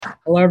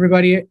Hello,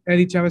 everybody.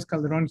 Eddie Chavez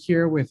Calderon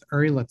here with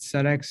Ariel.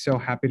 So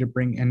happy to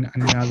bring in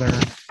another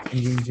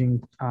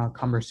engaging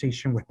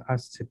conversation with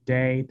us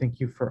today. Thank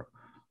you for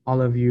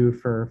all of you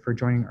for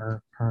joining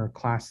our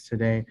class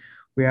today.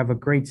 We have a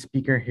great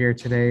speaker here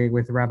today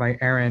with Rabbi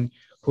Aharon,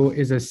 who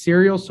is a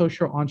serial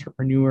social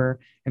entrepreneur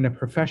and a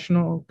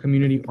professional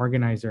community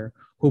organizer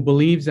who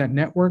believes that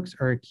networks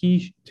are a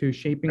key to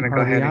shaping our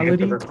reality. I'm going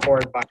to go ahead and hit the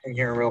record button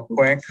here real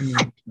quick.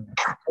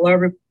 Hello,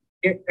 everybody.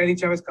 Eddie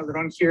Chavez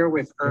Calderon here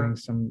with getting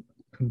some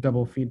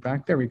double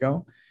feedback. There we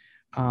go.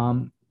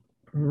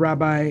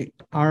 Rabbi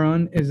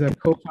Aharon is a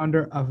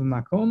co-founder of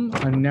Makom,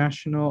 a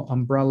national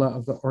umbrella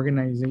of the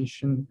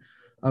Organization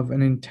of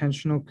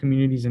Unintentional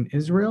Communities in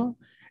Israel,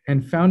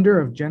 and founder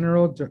of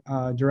General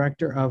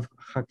Director of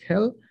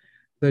Hakel,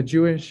 the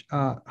Jewish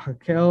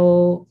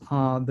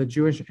the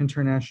Jewish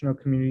International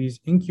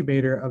Communities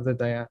Incubator of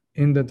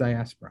in the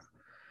diaspora.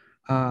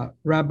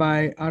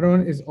 Rabbi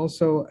Aharon is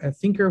also a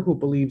thinker who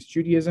believes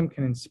Judaism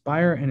can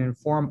inspire and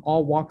inform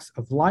all walks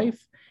of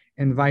life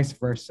and vice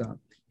versa.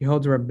 He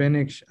holds a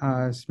rabbinic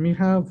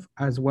Shmita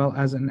as well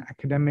as an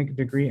academic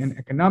degree in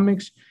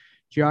economics,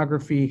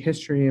 geography,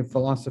 history, and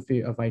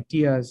philosophy of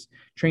ideas,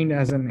 trained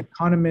as an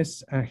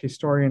economist, a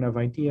historian of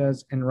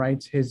ideas, and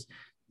writes his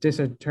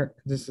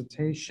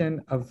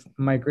dissertation of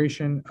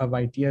migration of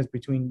ideas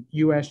between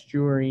U.S.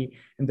 Jewry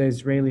and the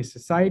Israeli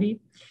society.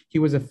 He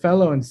was a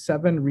fellow in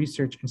 7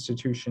 research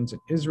institutions in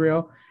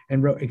Israel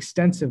and wrote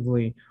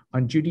extensively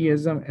on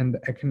Judaism and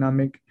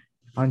economic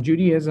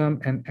environmentalism,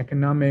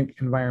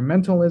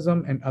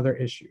 and other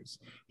issues.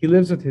 He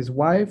lives with his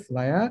wife,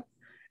 Layat,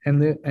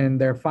 and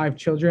their 5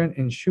 children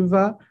in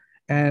Shuva.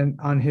 And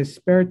on his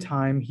spare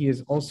time, he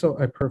is also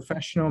a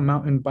professional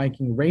mountain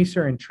biking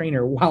racer and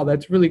trainer. Wow,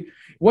 that's really,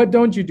 what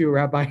don't you do,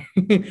 Rabbi?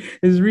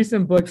 His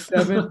recent book,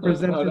 7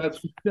 presented.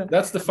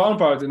 That's the fun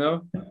part,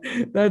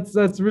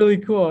 That's really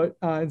cool.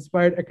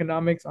 Inspired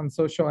economics on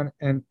social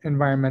and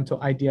environmental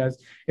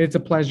ideas. It's a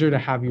pleasure to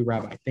have you,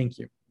 Rabbi. Thank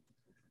you.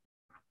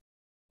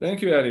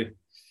 Thank you, Eddie.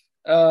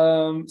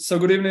 So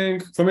good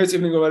evening. For me, it's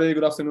evening already.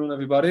 Good afternoon,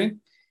 everybody.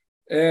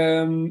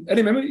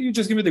 Eddie, maybe you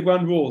just give me the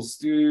ground rules.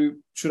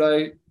 Should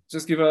I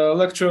just give a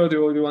lecture?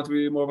 Do you want to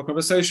be more of a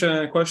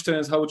conversation,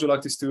 questions? How would you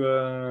like this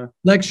to...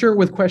 Lecture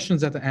with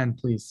questions at the end,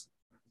 please.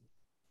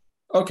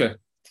 Okay.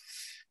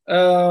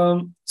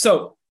 And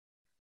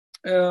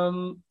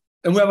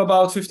we have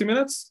about 50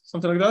 minutes,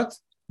 something like that?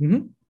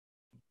 Mm-hmm.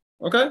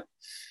 Okay.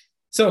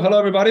 So, hello,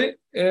 everybody.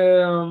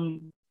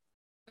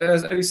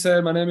 As Eddie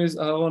said, my name is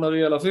Aharon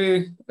Ariel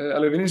Lavi. I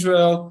live in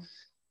Israel.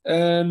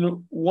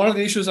 And one of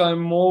the issues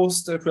I'm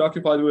most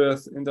preoccupied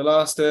with in the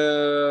last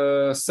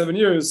 7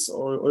 years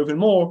or even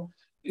more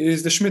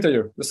is the Shmita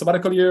year, the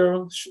sabbatical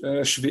year,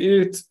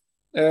 Shvi'it,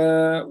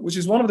 which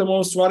is one of the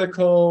most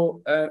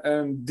radical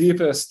and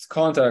deepest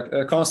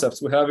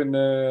concepts we have in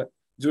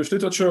Jewish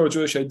literature,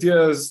 Jewish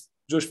ideas,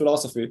 Jewish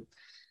philosophy.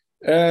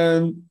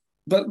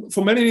 But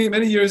for many,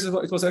 many years,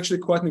 it was actually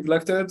quite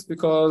neglected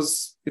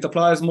because it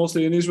applies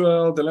mostly in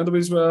Israel, the land of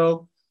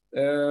Israel.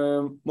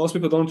 Most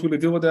people don't really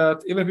deal with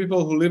that. Even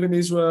people who live in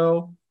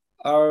Israel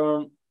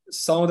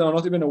some of them are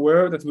not even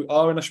aware that we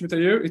are in a Shmita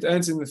year. It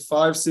ends in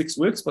 5-6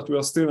 weeks, but we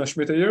are still in a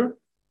Shmita year.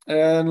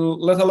 And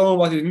let alone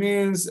what it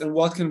means and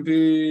what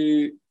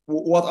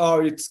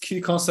are its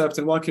key concepts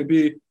and what can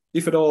be,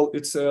 if at all,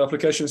 its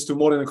applications to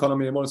modern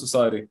economy and modern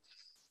society.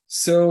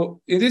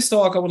 So in this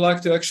talk, I would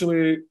like to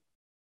actually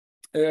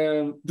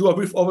do a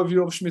brief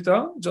overview of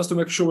Shmita, just to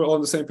make sure we're all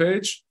on the same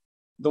page.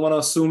 Don't want to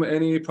assume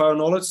any prior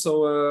knowledge,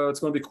 so it's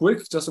going to be quick,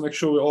 just to make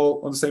sure we're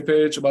all on the same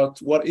page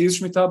about what is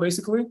Shmita,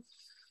 basically.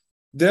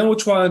 Then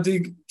we'll try and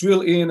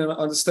drill in and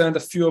understand a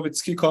few of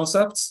its key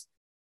concepts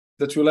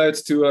that relate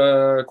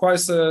to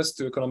crisis,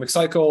 to economic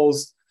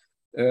cycles,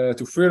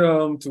 to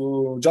freedom,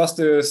 to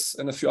justice,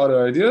 and a few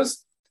other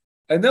ideas.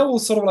 And then we'll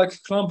sort of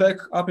like climb back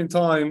up in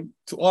time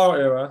to our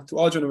era, to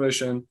our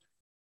generation,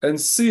 and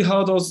see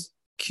how those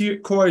key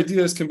core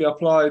ideas can be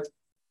applied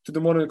to the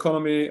modern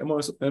economy and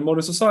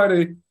modern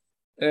society,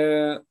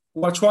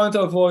 while trying to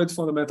avoid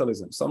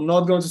fundamentalism. So I'm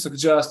not going to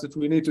suggest that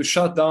we need to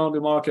shut down the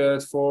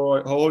market for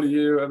a whole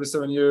year, every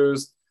 7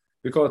 years,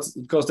 because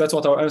that's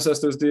what our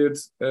ancestors did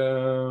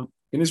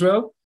in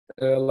Israel,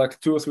 like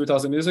 2,000 or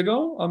 3,000 years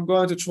ago. I'm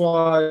going to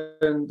try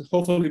and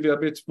hopefully be a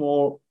bit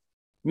more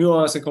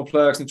nuanced and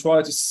complex and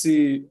try to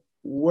see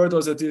where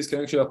those ideas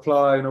can actually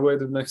apply in a way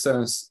that makes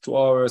sense to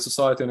our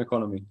society and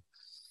economy.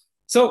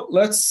 So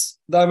let's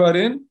dive right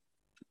in.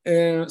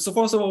 So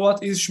first of all,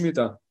 what is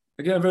Shmita?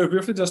 Again, very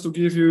briefly, just to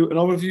give you an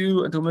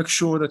overview and to make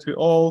sure that we're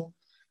all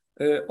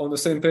on the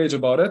same page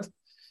about it.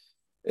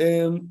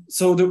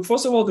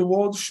 First of all, the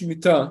word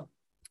Shmita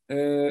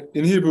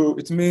in Hebrew,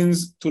 it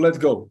means to let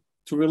go,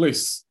 to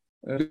release.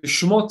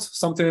 Shmot,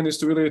 something is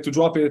to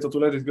drop it or to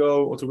let it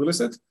go or to release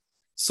it.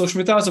 So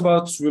Shmita is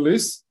about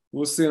release.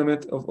 We'll see in a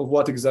minute of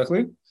what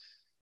exactly.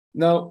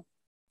 Now,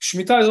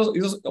 Shmita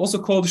is also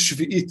called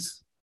Shvi'it,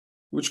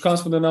 which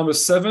comes from the number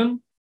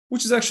 7,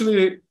 which is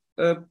actually...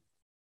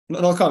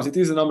 it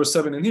is the number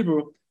 7 in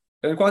Hebrew.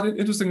 And quite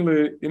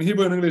interestingly, in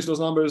Hebrew and English, those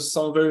numbers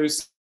sound very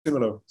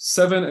similar,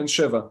 7 and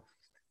Sheva.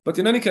 But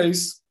in any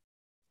case,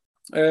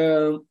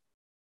 so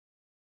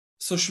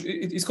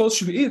it's called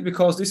Shvi'it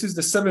because this is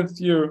the 7th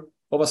year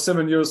of a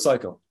 7-year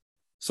cycle.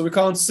 So we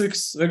count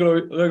 6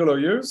 regular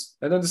years,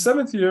 and then the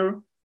 7th year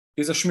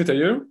is a Shmita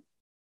year.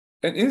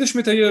 And in the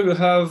Shmita year,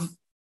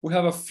 we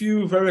have a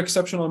few very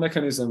exceptional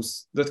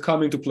mechanisms that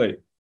come into play.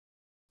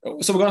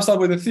 So we're going to start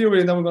with the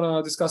theory, and then we're going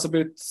to discuss a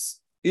bit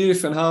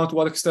if and how, to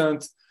what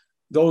extent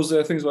those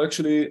things were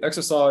actually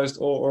exercised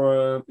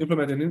or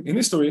implemented in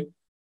history.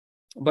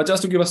 But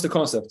just to give us the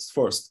concepts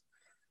first.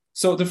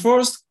 So the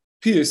first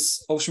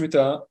piece of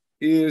Shmita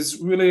is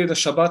really the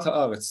Shabbat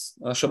Haaretz,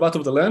 Shabbat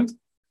of the land,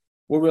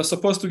 where we are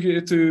supposed to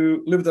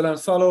leave the land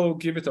fallow,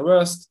 give it a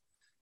rest.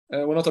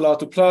 We're not allowed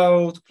to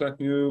plow, to plant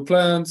new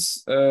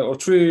plants or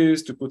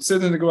trees, to put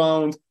seed in the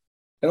ground,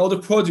 and all the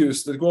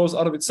produce that grows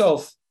out of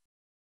itself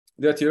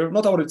that year,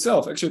 not out of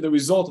itself, actually the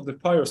result of the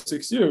prior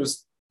 6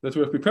 years that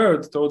we have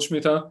prepared towards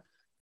Shmita,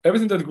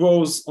 everything that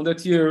grows on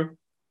that year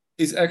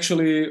is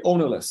actually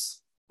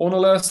ownerless.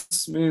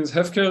 Ownerless means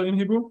hefker in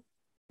Hebrew,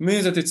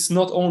 means that it's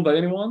not owned by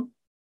anyone,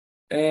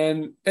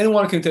 and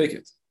anyone can take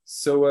it.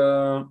 So,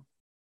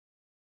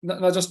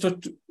 I just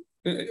said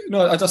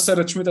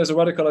that Shmita is a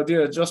radical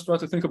idea. Just try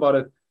to think about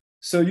it.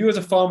 So you as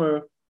a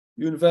farmer,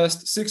 you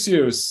invest 6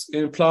 years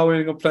in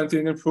plowing and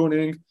planting and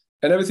pruning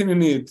and everything you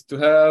need to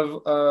have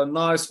a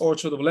nice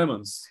orchard of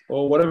lemons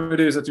or whatever it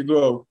is that you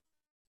grow.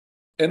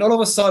 And all of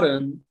a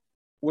sudden,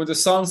 when the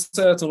sun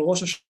sets on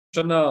Rosh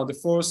Hashanah, the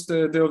first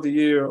day of the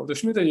year, of the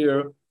Shmita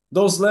year,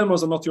 those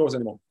lemons are not yours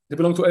anymore. They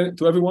belong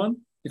to everyone,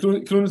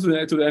 including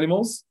to the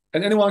animals.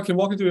 And anyone can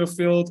walk into your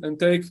field and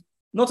take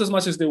not as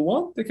much as they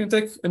want. They can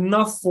take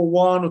enough for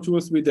 1 or 2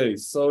 or 3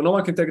 days. So no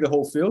one can take the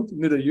whole field,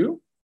 neither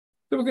you.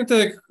 People can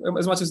take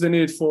as much as they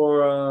need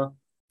for a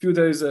few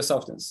days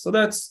substance. So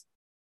that's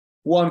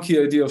one key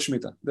idea of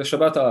Shmita, the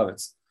Shabbat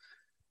Haaretz.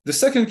 The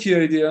second key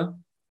idea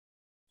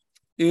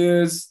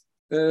is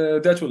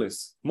debt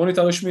release,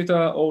 monetary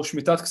Shmita or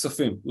Shmitat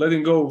Ksafim,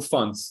 letting go of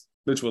funds,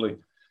 literally.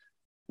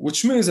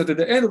 Which means that at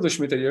the end of the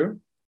Shmita year,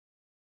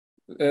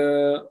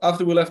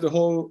 after we left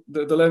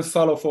the land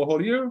fallow for a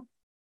whole year,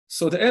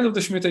 so at the end of the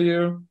Shmita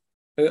year,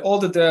 all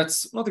the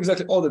debts, not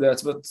exactly all the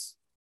debts, but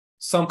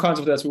some kinds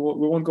of debts, we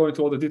won't go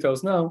into all the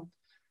details now,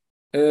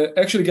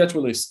 actually get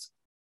released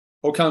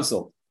or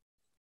canceled.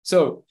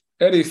 So,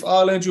 Eddie, if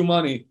I lend you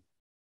money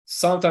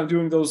sometime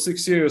during those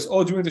 6 years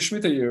or during the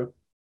Shmita year,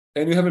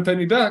 and you haven't paid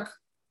me back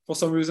for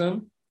some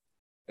reason,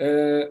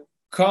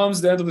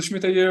 comes the end of the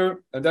Shmita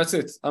year, and that's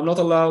it. I'm not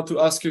allowed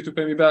to ask you to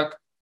pay me back.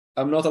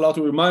 I'm not allowed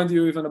to remind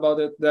you even about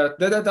it. That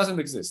doesn't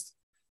exist.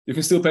 You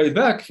can still pay it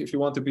back if you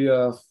want to be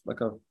a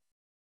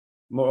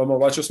more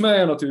righteous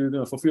man or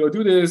to fulfill your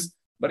duties.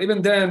 But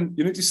even then,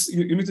 you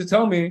need to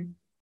tell me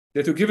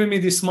that you're giving me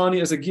this money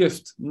as a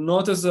gift,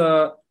 not as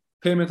a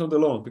payment on the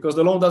loan, because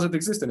the loan doesn't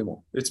exist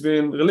anymore. It's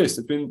been released.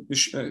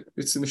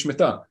 It's in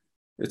Shmita.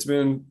 It's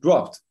been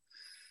dropped.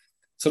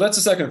 So that's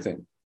the second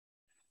thing.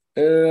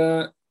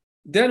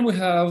 Then we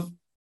have,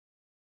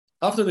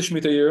 after the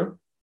Shmita year,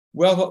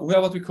 we have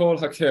what we call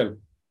Hakel.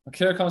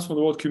 Hakel comes from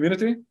the word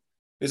community.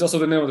 It's also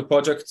the name of the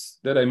project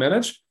that I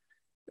manage.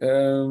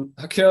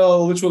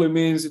 Hakel literally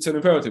means it's an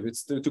imperative.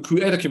 It's to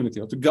create a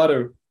community or to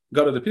gather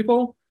the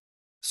people.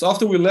 So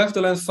after we left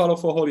the land fallow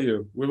for a whole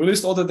year, we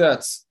released all the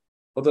debts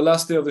on the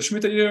last day of the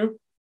Shmita year.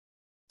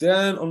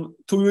 Then on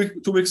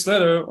 2 weeks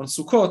later, on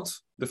Sukkot,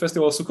 the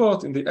festival of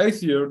Sukkot, in the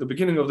 8th year, the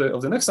beginning of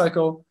the next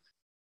cycle,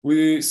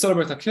 we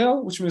celebrate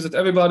Hakel, which means that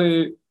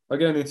everybody,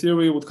 again, in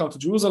theory, would come to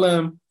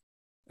Jerusalem.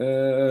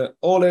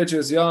 All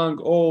ages, young,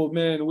 old,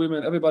 men,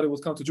 women, everybody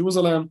would come to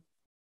Jerusalem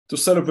to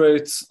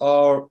celebrate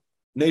our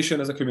nation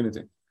as a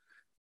community.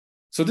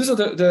 So these are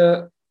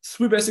the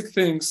 3 basic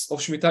things of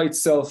Shmita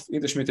itself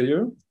in the Shmita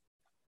year.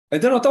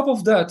 And then on top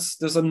of that,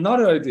 there's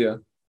another idea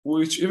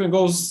which even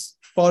goes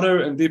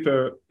farther and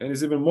deeper and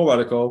is even more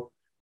radical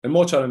and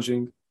more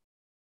challenging,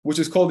 which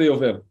is called the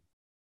Yovel.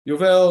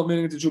 Yovel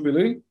meaning the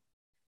Jubilee.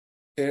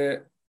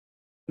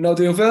 Now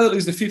the Yovel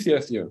is the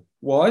 50th year.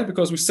 Why?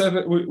 Because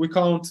we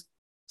count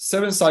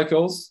 7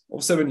 cycles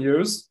of 7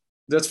 years.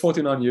 That's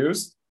 49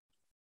 years.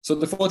 So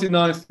the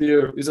 49th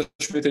year is a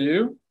Shmita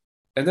year.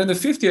 And then the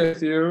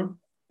 50th year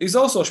is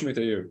also a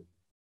Shmita year.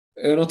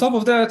 And on top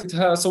of that,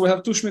 we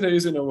have 2 Shmita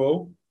years in a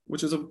row,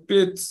 which is a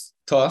bit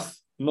tough,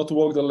 not to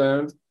work the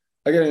land,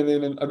 again,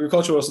 in an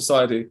agricultural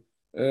society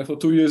for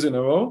 2 years in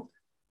a row.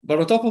 But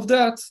on top of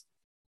that,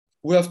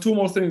 we have 2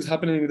 more things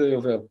happening in the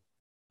Yovel.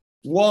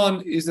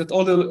 One is that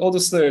all the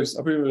slaves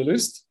are being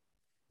released.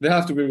 They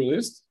have to be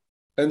released.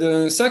 And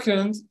the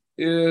second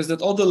is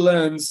that all the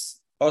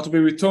lands are to be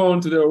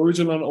returned to their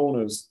original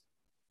owners.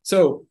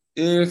 So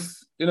if,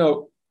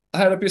 I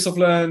had a piece of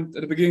land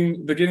at the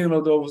beginning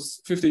of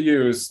those 50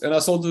 years, and I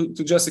sold it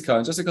to Jessica,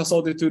 and Jessica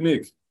sold it to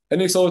Nick, and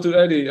Nick sold it to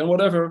Eddie, and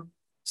whatever.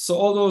 So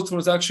all those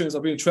transactions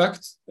are being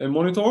tracked and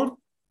monitored.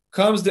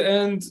 Comes the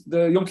end,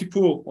 the Yom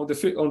Kippur on the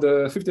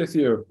 50th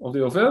year of the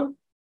Yovel,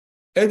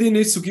 Eddie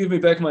needs to give me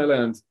back my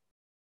land,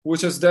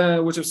 which is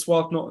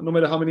swapped no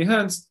matter how many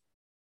hands.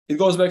 It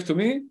goes back to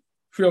me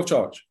free of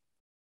charge.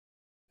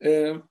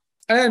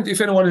 And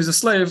if anyone is a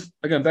slave,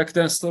 again, back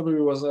then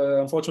slavery was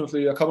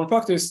unfortunately a common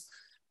practice.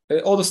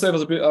 All the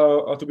slaves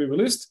are to be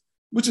released,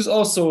 which is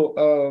also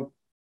a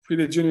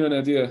pretty genuine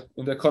idea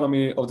in the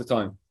economy of the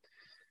time.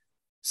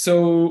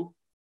 So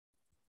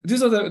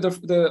these are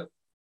the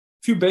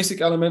few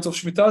basic elements of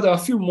Shmita. There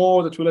are a few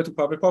more that relate to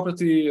private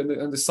property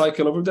and the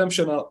cycle of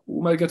redemption.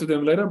 We might get to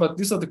them later, but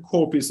these are the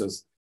core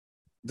pieces.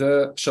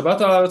 The Shabbat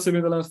Haaretz,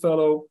 living the land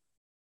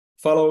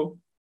follow,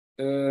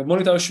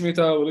 monetary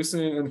Shmita,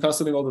 releasing and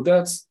canceling all the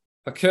debts,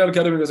 Hakel,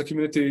 gathering as a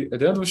community at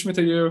the end of the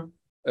Shmita year,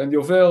 and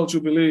Yovel,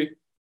 Jubilee,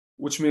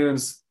 which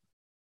means,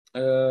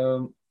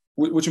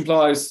 which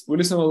implies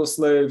releasing all the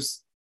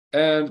slaves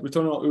and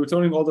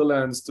returning all the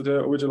lands to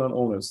their original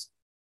owners.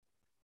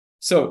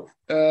 So,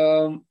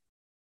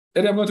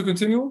 Eddie, I'm going to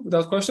continue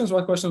without questions.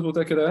 What questions we'll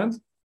take at the end?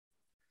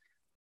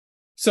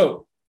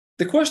 So,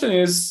 the question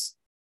is,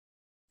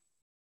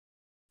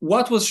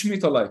 what was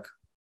Shmita like?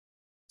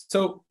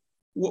 So,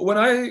 when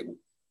I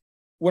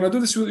do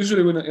this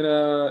usually in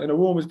a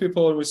room with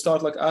people, and we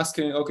start like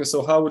asking, okay,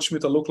 so how would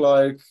Shmita look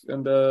like,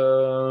 and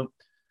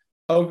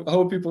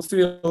how people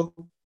feel?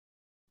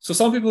 So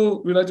some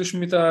people relate to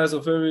Shmita as a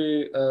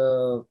very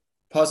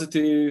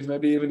positive,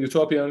 maybe even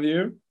utopian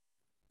year,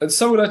 and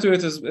some relate to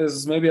it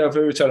as maybe a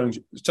very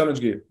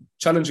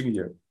challenging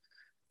year.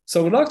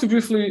 So I would like to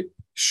briefly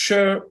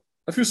share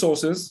a few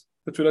sources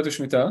that relate to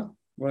Shmita. I'm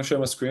going to share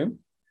my screen.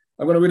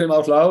 I'm going to read them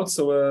out loud,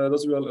 so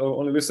those of you who are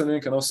only listening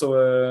can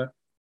also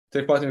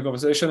take part in the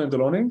conversation and the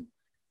learning.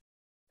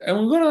 And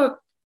we're going to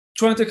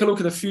try and take a look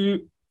at a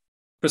few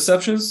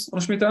perceptions on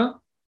Shmita,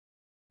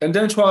 and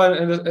then try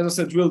and, as I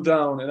said, drill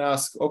down and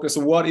ask, okay,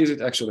 so what is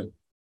it actually?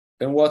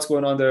 And what's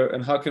going on there?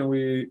 And how can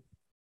we,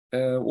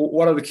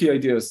 what are the key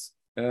ideas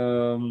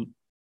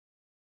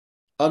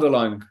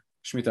underlying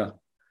Shmita?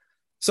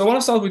 So I want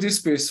to start with this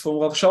piece from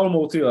Rav Shaul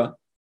Mortira.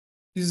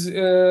 He's,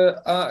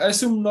 I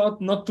assume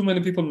not too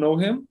many people know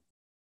him.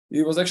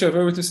 He was actually a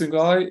very interesting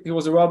guy. He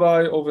was a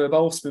rabbi of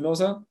Baruch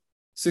Spinoza,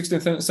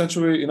 16th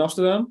century in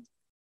Amsterdam.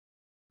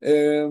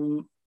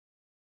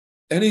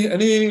 And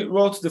he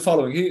wrote the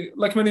following. He,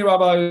 like many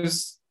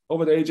rabbis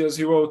over the ages,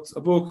 he wrote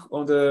a book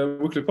on the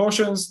weekly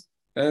portions.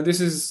 And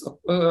this is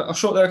a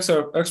short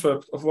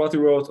excerpt of what he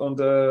wrote on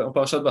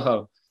Parashat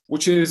Bahar,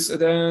 which is at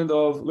the end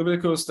of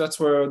Leviticus. That's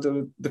where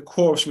the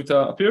core of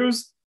Shmita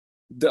appears.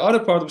 The other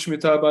part of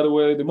Shmita, by the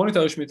way, the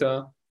monetary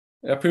Shmita,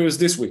 appears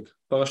this week,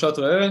 Parashat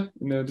Re'eh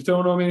in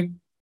Deuteronomy.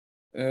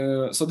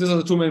 So these are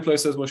the two main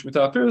places where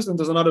Shmita appears, and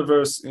there's another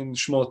verse in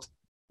Shmot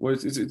where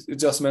it's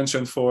just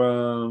mentioned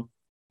for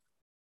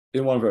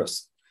in one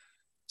verse.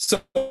 So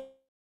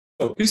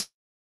he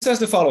says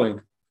the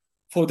following: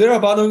 for they're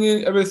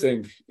abandoning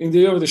everything in the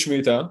year of the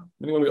Shmita,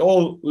 meaning when we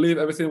all leave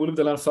everything, we leave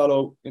the land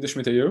fallow in the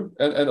Shmita year,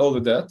 and all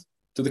of that,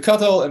 to the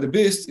cattle and the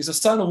beast is a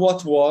sign of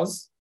what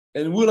was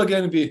and will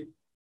again be.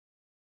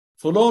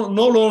 For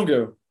no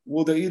longer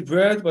will they eat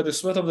bread by the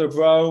sweat of their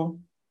brow,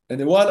 and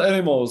the wild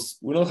animals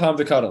will not harm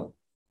the cattle.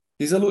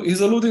 He's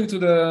alluding to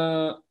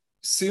the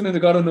sin in the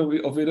Garden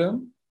of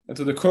Eden, and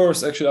to the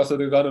curse actually after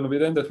the Garden of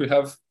Eden that we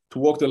have to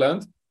walk the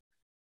land.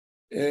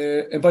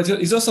 But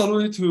he's also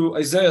alluding to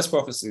Isaiah's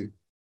prophecy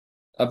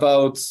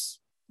about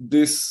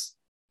this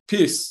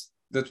peace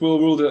that will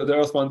rule the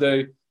earth one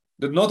day,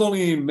 that not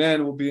only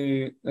men will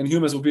be and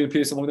humans will be in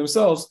peace among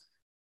themselves,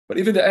 but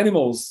even the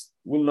animals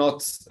will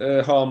not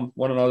harm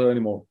one another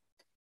anymore.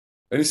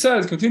 And he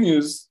says,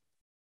 continues,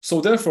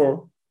 so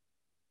therefore,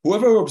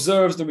 whoever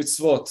observes the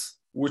mitzvot,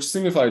 which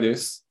signify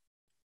this,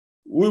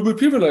 will be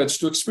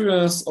privileged to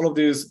experience all of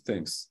these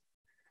things.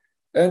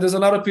 And there's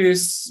another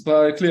piece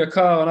by Kli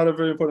Yakar, another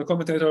very important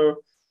commentator.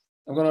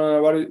 I'm going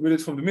to read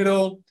it from the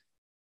middle.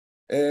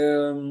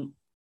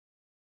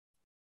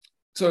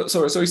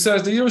 So he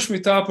says, the year of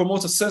Shmita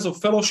promotes a sense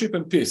of fellowship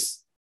and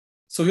peace.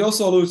 So he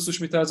also alludes to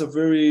Shmita as a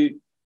very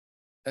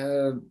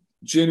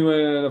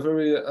genuine, a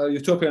very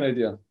utopian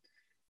idea.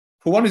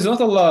 For one is not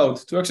allowed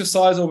to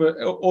exercise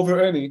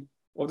over any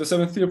of the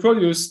seventh year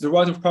produce the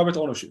right of private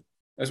ownership.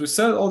 As we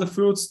said, all the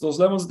fruits, those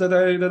lemons that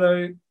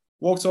I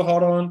worked so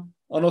hard on,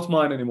 are not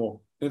mine anymore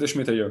in the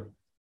Shmita year.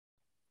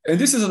 And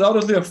this is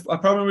undoubtedly a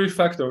primary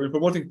factor in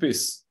promoting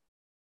peace,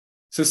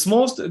 since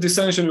most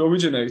dissension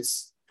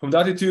originates from the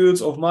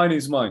attitudes of mine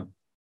is mine,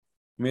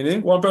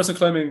 meaning one person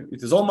claiming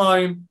it is all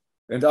mine,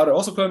 and the other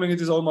also claiming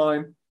it is all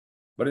mine.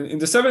 But in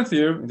the seventh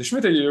year, in the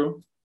Shmita year,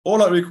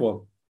 all are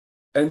equal.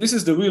 And this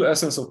is the real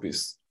essence of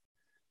peace.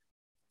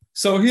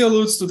 So he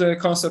alludes to the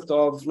concept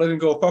of letting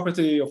go of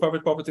property or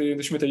private property in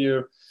the Shmita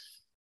year.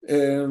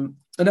 And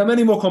there are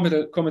many more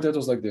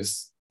commentators like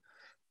this.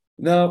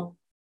 Now,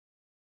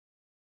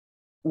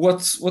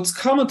 what's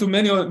common to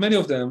many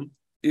of them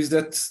is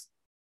that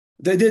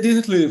they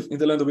didn't live in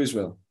the land of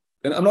Israel.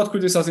 And I'm not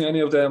criticizing any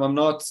of them. I'm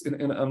not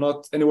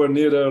anywhere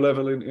near their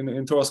level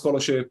in Torah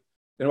scholarship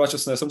and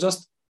righteousness. I'm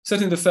just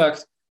setting the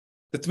fact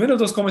that many of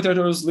those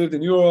commentators lived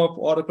in Europe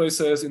or other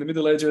places in the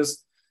Middle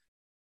Ages.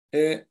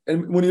 And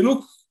when you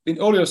look in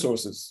earlier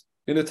sources,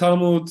 in the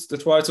Talmud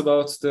that writes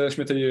about the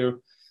Shmita year,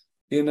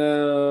 in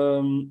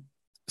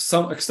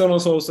some external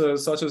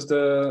sources, such as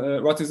the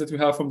writings that we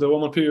have from the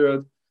Roman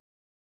period,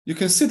 you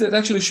can see that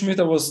actually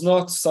Shmita was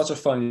not such a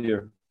fun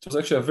year. It was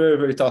actually a very,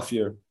 very tough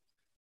year.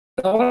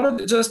 I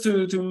wanted just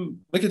to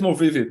make it more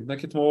vivid,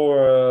 make it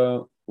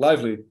more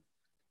lively,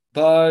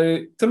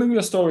 by telling you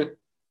a story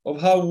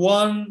of how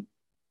one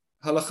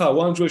halakha,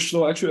 one Jewish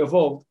law actually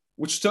evolved,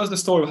 which tells the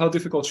story of how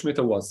difficult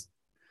Shmita was.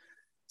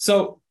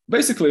 So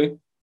basically,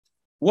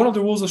 one of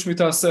the rules of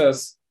Shmita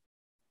says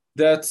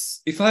that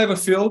if I have a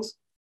field,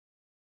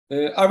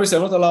 obviously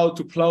I'm not allowed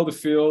to plow the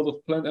field or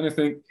plant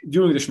anything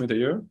during the Shmita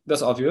year.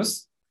 That's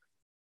obvious.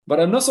 But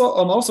I'm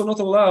also not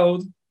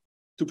allowed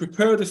to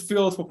prepare the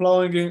field for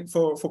plowing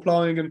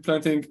and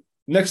planting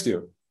next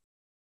year.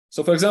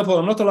 So, for example,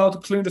 I'm not allowed to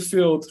clean the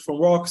field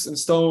from rocks and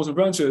stones and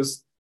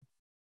branches,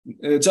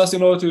 just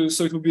in order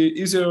so it will be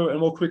easier and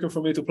more quicker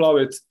for me to plow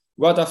it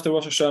right after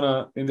Rosh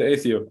Hashanah in the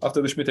 8th year,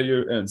 after the Shemitah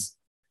year ends.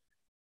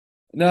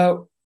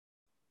 Now,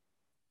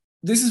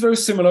 this is very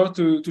similar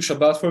to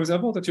Shabbat, for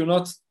example, that you're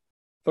not,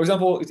 for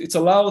example, it's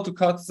allowed to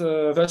cut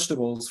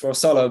vegetables for a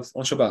salad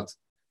on Shabbat.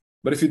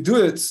 But if you do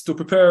it to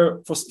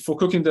prepare for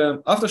cooking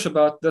them after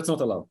Shabbat, that's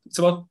not allowed. It's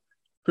about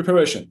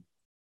preparation.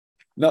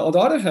 Now, on the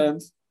other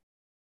hand,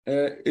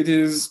 it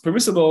is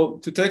permissible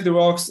to take the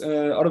rocks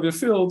out of your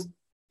field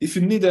if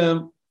you need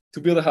them to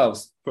build a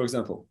house, for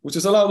example, which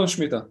is allowed on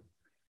Shemitah.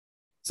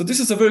 So this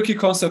is a very key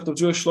concept of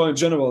Jewish law in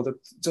general, that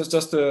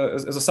just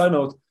as a side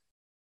note,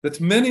 that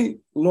many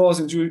laws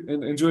in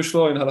Jewish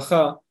law, in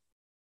halakha,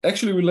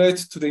 actually relate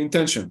to the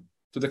intention,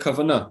 to the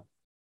kavanah,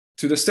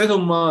 to the state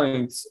of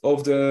mind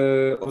of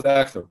the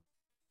actor.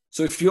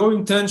 So if your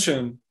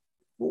intention,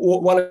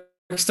 while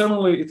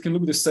externally it can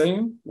look the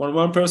same, when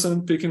one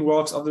person picking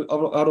rocks out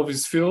of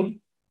his field,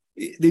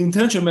 the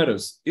intention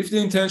matters. If the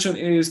intention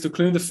is to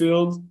clean the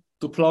field,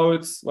 to plow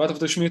it right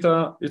after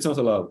Shemitah, it's not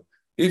allowed.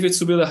 If it's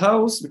to build a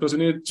house because you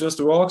need just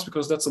the rocks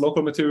because that's the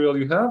local material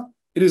you have,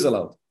 it is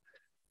allowed.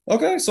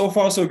 Okay, so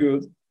far so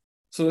good.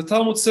 So the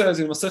Talmud says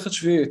in Masechet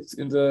Shvi'it,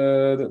 in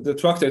the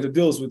tractate that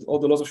deals with all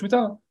the laws of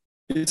Shemitah,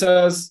 it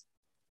says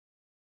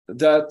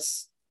that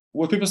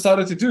what people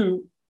started to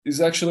do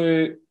is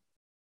actually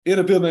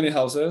either build many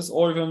houses,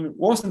 or even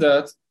worse than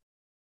that,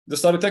 they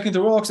started taking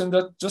the rocks and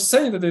just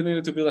saying that they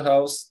needed to build a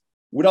house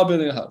without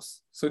building a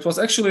house. So it was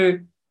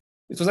actually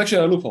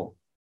a loophole,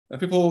 and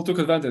people took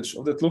advantage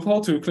of that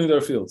loophole to clean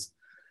their fields.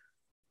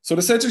 So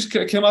the sages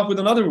came up with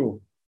another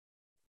rule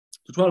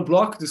to try and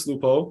block this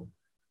loophole.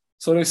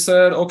 So they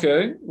said,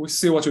 okay, we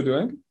see what you're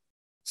doing.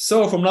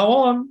 So from now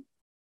on,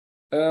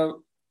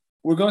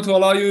 we're going to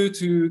allow you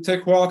to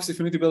take rocks if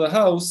you need to build a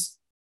house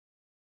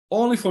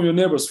only from your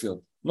neighbor's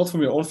field, not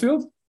from your own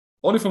field,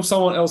 only from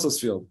someone else's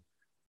field.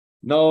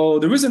 Now,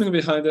 the reasoning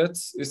behind it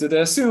is that they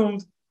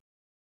assumed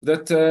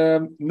that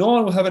no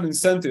one will have an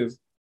incentive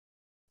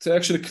to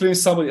actually clean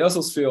somebody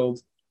else's field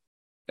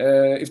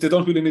if they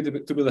don't really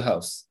need to build a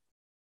house.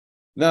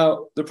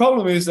 Now, the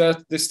problem is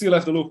that they still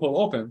have the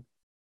loophole open.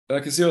 I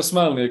can see your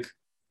smile, Nick,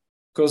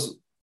 because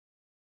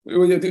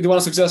do you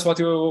want to suggest what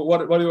do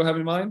you have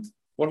in mind?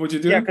 What would you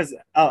do? Yeah, because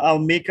I'll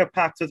make a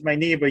pact with my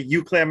neighbor.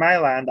 You clear my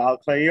land, I'll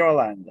clear your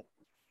land.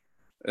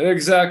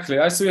 Exactly.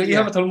 I see you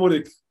have a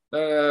Talmudic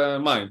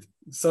mind.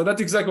 So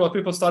that's exactly what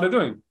people started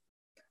doing.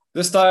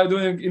 They started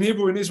doing, in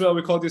Hebrew, in Israel,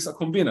 we call this a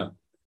kombina,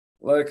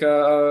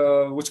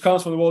 which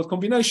comes from the word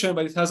combination,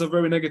 but it has a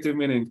very negative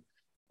meaning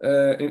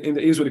in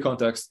the Israeli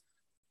context.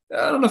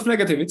 I don't know if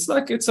negative.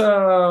 It's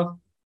a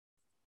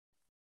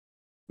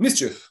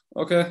mischief,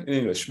 okay, in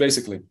English,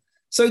 basically.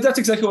 So that's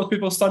exactly what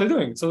people started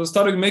doing. So they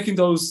started making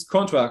those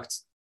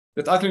contracts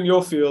that I clean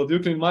your field, you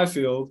clean my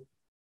field,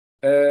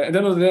 and at the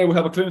end of the day, we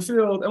have a clean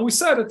field, and we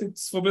said that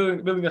it's for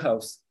building a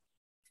house.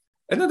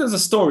 And then there's a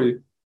story.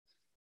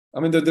 I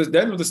mean, the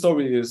end of the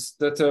story is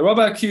that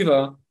Rabbi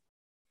Akiva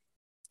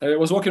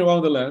was walking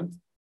around the land,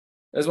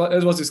 as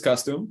was his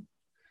custom.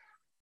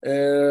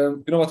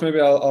 You know what?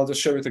 Maybe I'll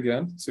just share it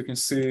again so you can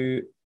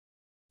see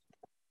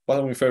what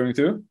I'm referring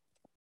to.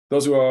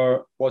 Those who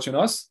are watching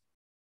us.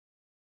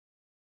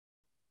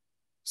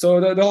 So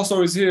the whole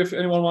story is here. If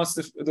anyone wants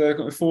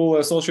the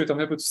full source sheet, I'm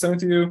happy to send it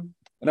to you.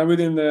 And I'm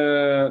reading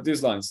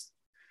these lines.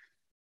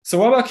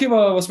 So Rabbi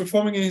Akiva was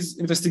performing his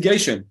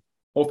investigation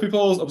of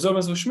people's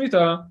observance of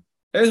Shemitah,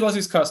 as was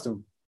his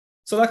custom.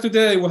 So like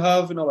today, we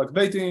have like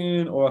Beit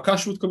Din or a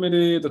kashrut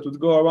committee that would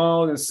go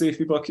around and see if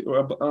people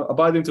are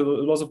abiding to the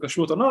laws of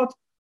kashrut or not.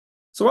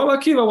 So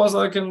Rabbi Akiva was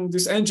like in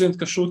this ancient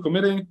kashrut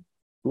committee.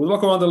 He would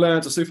walk around the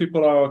land to see if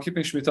people are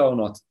keeping Shemitah or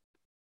not.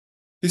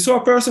 He saw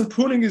a person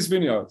pruning his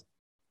vineyard.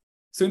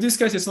 So in this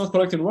case, it's not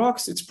collecting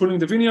rocks, it's pruning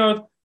the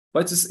vineyard,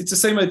 but it's the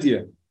same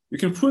idea. You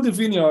can prune the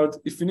vineyard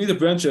if you need the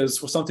branches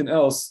for something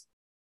else,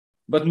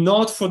 but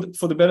not for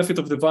the benefit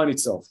of the vine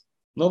itself,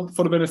 not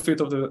for the benefit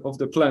of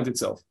the plant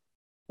itself,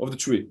 of the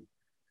tree.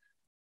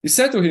 He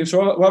said to him,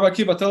 so Rabbi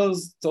Akiva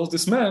tells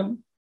this man,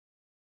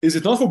 is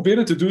it not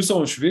forbidden to do so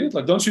on Shvit?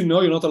 Like, don't you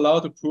know you're not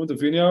allowed to prune the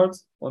vineyard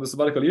on the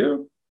sabbatical year?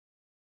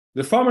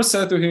 The farmer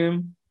said to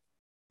him,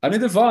 I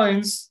need the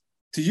vines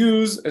to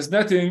use as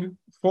netting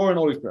for an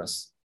olive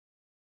press.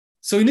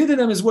 So he needed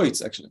them as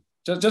weights, actually,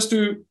 just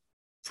to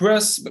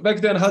press,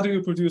 back then, how do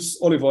you produce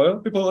olive oil?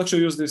 People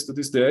actually use this to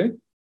this day.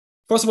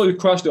 First of all, you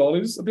crush the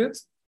olives a bit,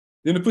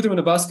 then you put them in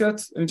a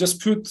basket and you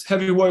just put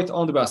heavy weight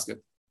on the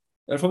basket.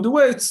 And from the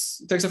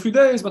weights, it takes a few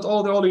days, but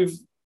all the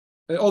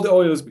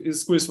oil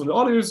is squeezed from the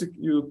olives,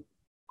 you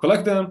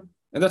collect them,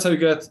 and that's how you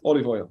get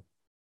olive oil.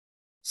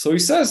 So he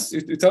says,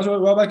 it tells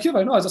Rabbi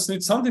Akiva, I just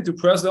need something to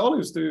press the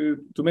olives to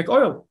make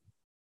oil.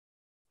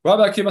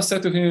 Rabbi Akiva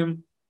said to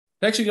him,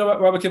 actually,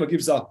 Rabbi Akiva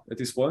gives up at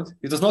this point.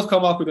 He does not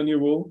come up with a new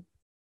rule.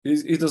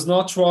 He does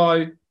not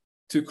try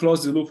to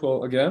close the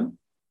loophole again.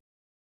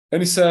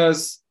 And he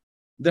says,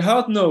 the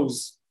heart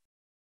knows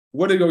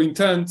whether your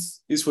intent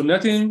is for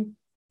netting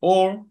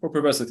or for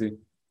perversity.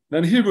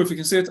 Then in Hebrew, if you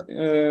can see it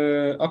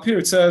up here,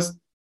 it says,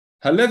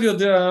 Halev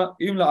yodea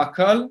im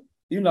la'akal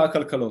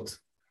kalot.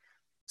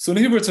 So in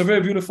Hebrew, it's a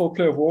very beautiful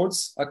play of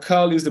words.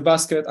 Akal is the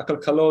basket,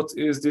 akal kalot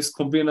is this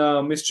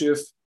combina, mischief,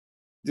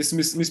 this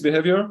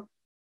misbehavior.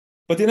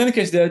 But in any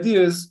case, the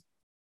idea is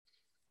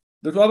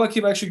that Rabbi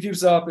Akiva actually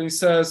gives up and he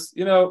says,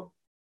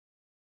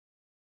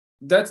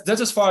 that's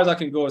as far as I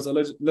can go as a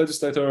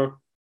legislator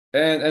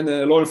and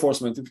a law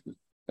enforcement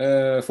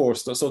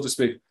force, so to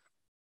speak.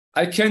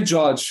 I can't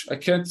judge, I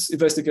can't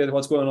investigate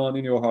what's going on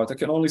in your heart. I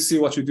can only see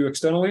what you do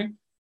externally.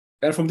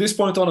 And from this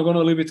point on, I'm going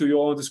to leave it to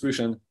your own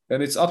discretion.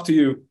 And it's up to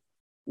you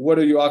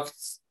whether you act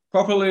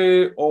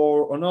properly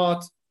or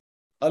not.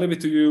 I'll leave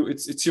it to you.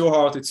 It's your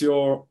heart, it's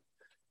your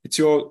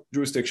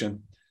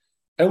jurisdiction.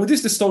 And with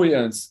this, the story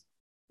ends.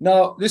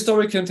 Now, this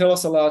story can tell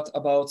us a lot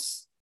about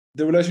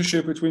the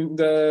relationship between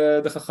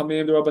the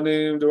Chachamim, the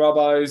Rabbanim, the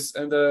rabbis,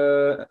 and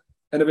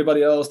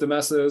everybody else, the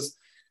masses.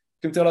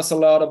 It can tell us a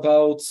lot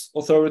about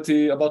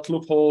authority, about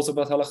loopholes,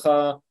 about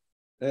halakha,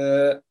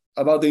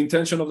 about the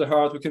intention of the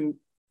heart.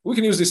 We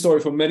can use this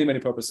story for many, many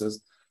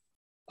purposes.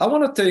 I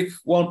want to take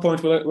one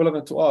point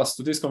relevant to us,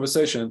 to this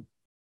conversation,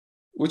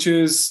 which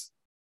is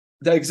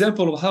the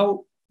example of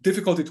how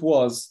difficult it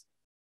was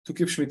to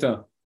keep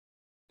Shmita.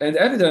 And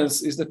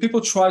evidence is that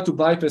people try to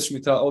bypass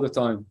Shmita all the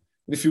time.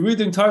 And if you read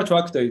the entire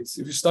tractate,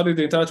 if you study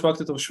the entire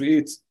tractate of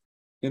Shvi'it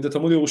in the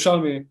Talmud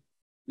Yerushalmi,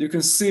 you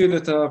can see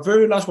that a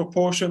very large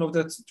proportion of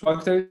that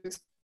tractate,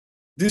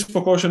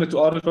 disproportionate to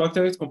other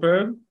tractates,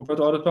 compared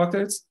to other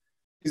tractates,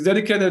 is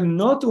dedicated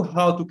not to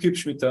how to keep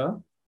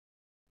Shmita.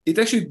 It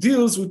actually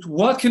deals with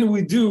what can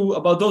we do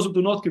about those who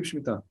do not keep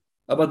Shmita,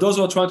 about those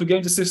who are trying to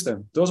game the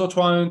system, those who are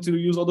trying to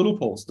use all the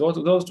loopholes,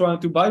 those trying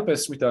to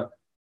bypass Shmita.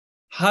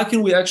 How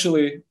can we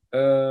actually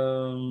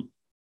deal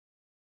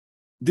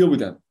with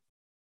them?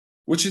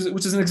 Which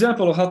is an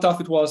example of how tough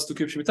it was to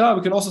keep Shmita.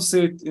 We can also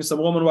see it in some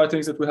Roman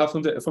writings that we have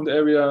from the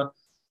area.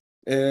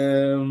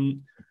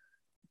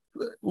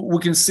 We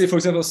can see, for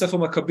example, Sefer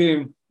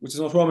Maccabim, which is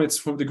not Roman, it's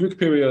from the Greek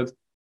period,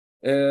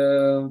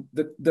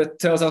 that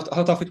tells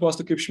how tough it was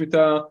to keep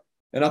Shmita,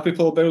 and how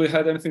people barely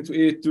had anything to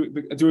eat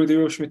during the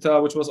year of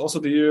Shmita, which was also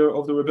the year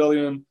of the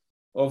rebellion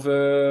of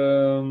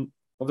the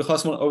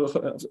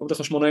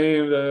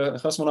Chashmonaim, the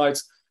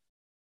Chasmonites.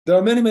 There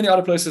are many, many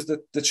other places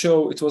that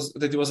show it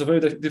was a very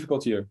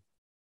difficult year.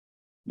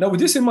 Now,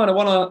 with this in mind, I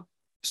want to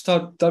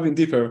start diving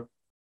deeper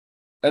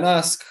and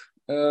ask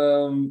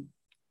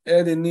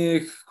Eddie,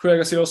 Nick, Craig,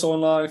 I see also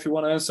online. If you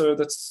want to answer,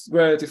 that's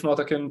great. If not,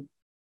 I can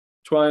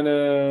try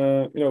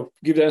and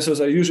give the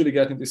answers I usually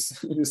get in this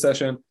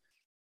session.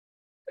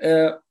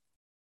 In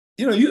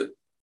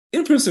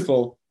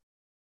principle,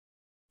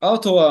 our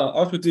Torah,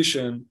 our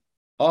tradition,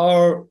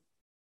 our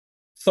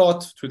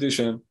thought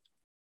tradition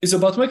is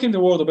about making the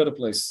world a better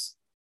place.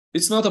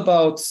 It's not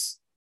about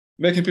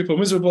making people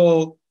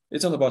miserable.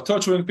 It's not about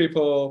torturing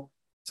people.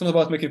 It's not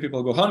about making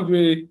people go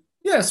hungry.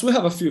 Yes, we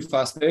have a few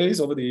fast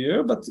days over the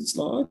year, but it's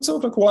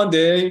like one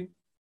day.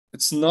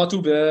 It's not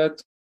too bad.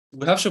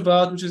 We have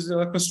Shabbat, which is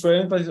a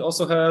constraint, but it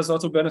also has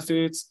lots of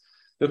benefits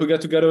that we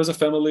get together as a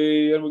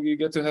family and we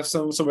get to have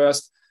some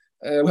rest.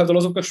 We have the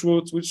laws of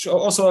kashrut, which are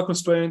also a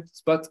constraint,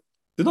 but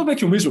they don't make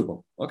you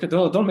miserable. Okay, they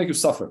don't make you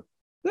suffer.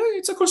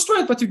 It's a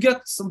constraint, but you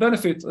get some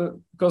benefit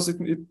because it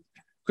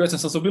creates a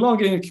sense of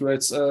belonging, it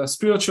creates a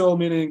spiritual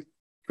meaning,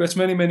 creates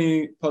many,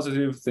 many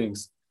positive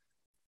things.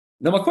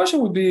 Now, my question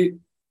would be,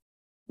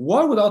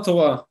 why would our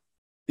Torah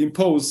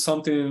impose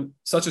something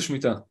such as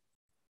Shmita,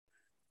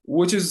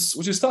 which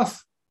is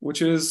tough,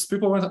 which is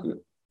people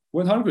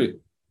went hungry,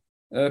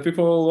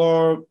 people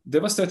were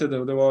devastated,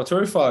 they were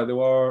terrified,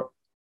 they're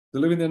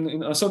living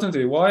in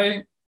uncertainty.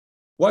 Why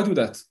do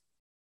that?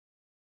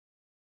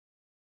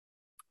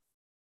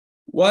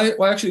 Why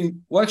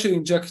actually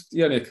inject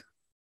Yannick?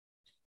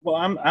 Well,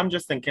 I'm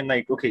just thinking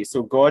like, okay,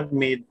 so God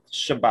made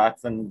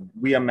Shabbat and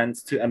we are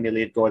meant to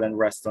emulate God and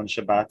rest on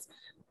Shabbat.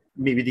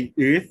 Maybe the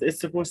earth is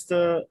supposed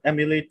to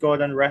emulate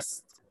God and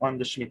rest on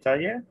the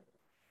Shemitah year?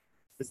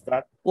 Is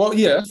that? Well,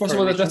 yeah, first of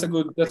all, that's a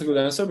good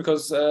answer,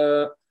 because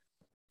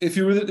if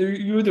you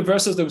read the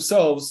verses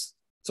themselves,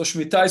 so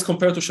Shemitah is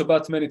compared to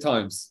Shabbat many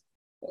times.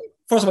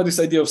 First of all, this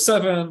idea of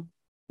 7,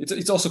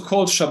 it's also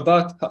called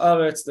Shabbat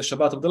Haaretz, the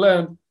Shabbat of the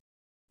land.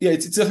 Yeah,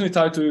 it's definitely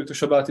tied to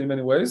Shabbat in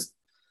many ways.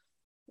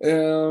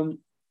 But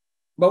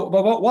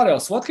what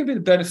else? What can be the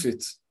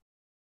benefit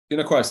in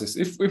a crisis?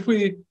 If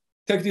we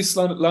take this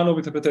line of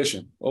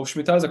interpretation of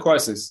Shmita as a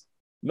crisis,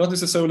 not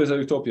necessarily as a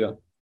utopia.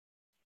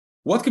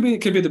 What can be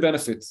the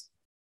benefit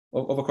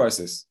of a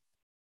crisis?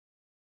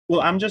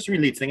 Well, I'm just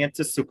relating it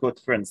to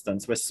Sukkot, for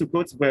instance, where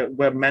Sukkot,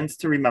 we're meant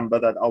to remember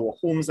that our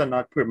homes are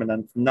not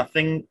permanent.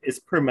 Nothing is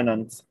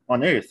permanent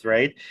on earth,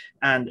 right?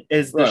 And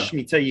is the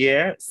Shemitah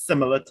year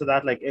similar to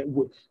that? Like,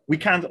 we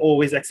can't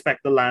always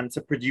expect the land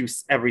to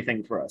produce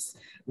everything for us.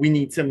 We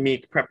need to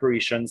make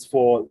preparations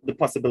for the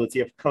possibility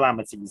of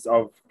calamities,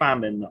 of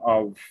famine,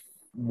 of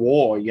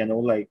war,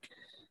 like,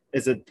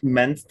 is it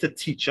meant to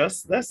teach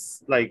us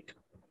this, like,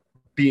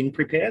 being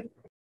prepared?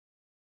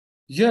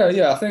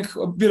 Yeah, I think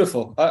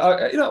beautiful.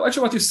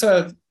 Actually, what you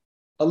said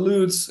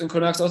alludes and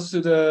connects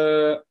also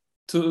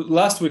to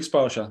last week's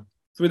parasha,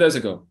 3 days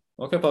ago.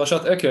 Okay,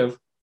 Parashat Ekev.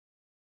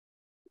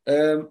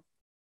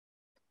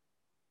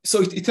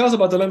 So it tells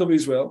about the land of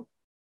Israel.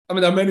 I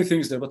mean, there are many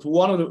things there, but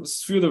one of the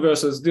few of the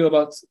verses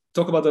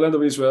talk about the land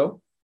of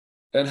Israel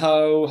and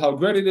how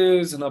great it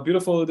is, and how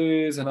beautiful it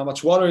is, and how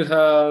much water it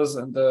has,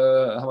 and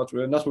how much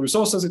natural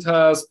resources it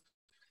has.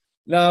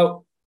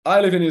 Now, I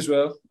live in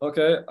Israel,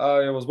 okay?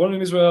 I was born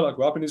in Israel, I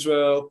grew up in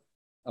Israel,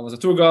 I was a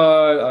tour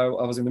guide,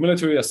 I was in the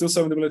military, I still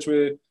serve in the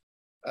military.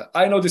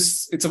 I know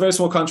this, it's a very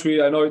small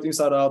country, I know it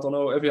inside out, I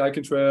know every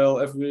hiking trail,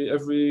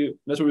 every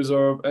natural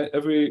reserve,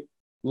 every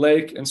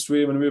lake and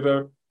stream and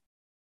river.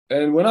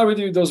 And when I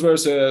read those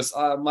verses,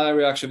 my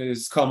reaction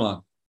is, come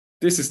on,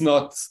 this is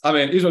not, I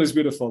mean, Israel is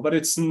beautiful, but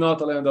it's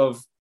not a land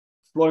of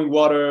flowing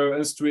water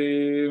and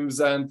streams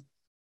and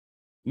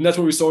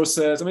natural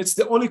resources. I mean, it's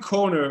the only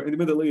corner in the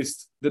Middle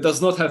East that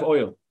does not have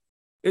oil.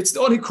 It's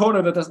the only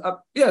corner that does.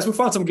 Yes, we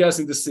found some gas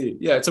in the sea.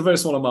 Yeah, it's a very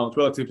small amount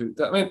relatively.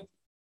 I mean,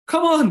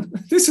 come on,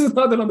 this is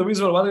not the land of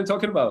Israel. What are you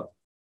talking about?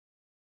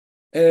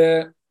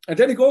 And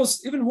then it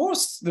goes even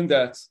worse than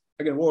that.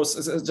 Again, worse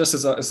just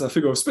as a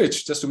figure of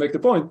speech, just to make the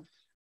point.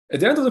 At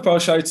the end of the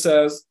parasha, it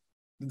says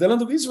the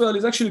land of Israel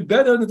is actually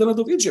better than the land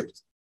of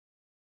Egypt.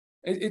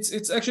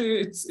 It's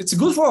actually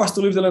good for us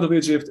to leave the land of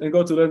Egypt and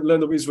go to the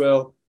land of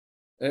Israel.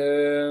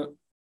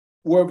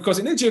 Because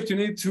in Egypt you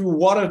need to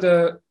water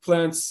the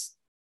plants.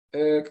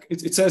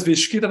 It says you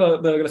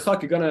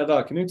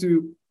need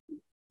to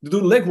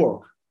do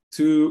legwork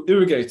to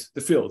irrigate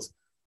the fields.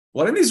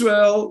 While in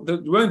Israel,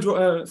 the rain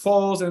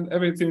falls and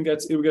everything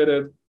gets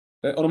irrigated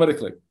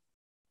automatically.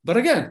 But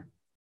again,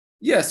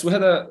 yes, we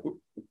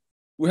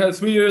had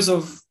 3 years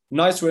of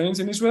nice rains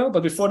in Israel,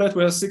 but before that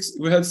we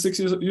had 6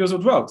 years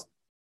of drought.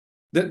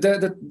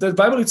 The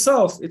Bible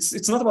itself,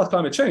 it's not about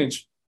climate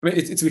change. I mean,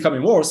 it's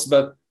becoming worse,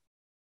 but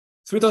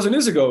 3,000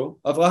 years ago,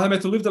 Abraham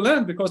had to leave the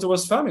land because there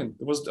was famine,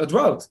 there was a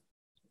drought.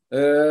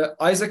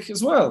 Isaac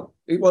as well.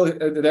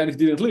 Then he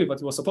didn't leave, but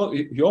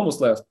he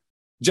almost left.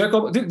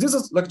 Jacob, this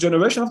is like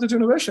generation after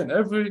generation.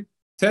 Every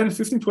 10,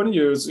 15, 20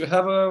 years, you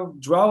have a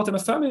drought and a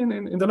famine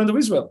in the land of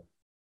Israel.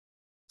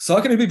 So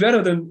how can it be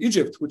better than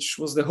Egypt, which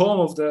was the home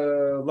of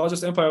the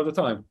largest empire of the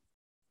time?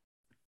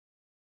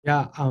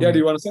 Yeah. Do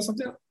you want to say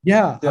something?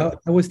 Yeah.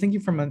 I was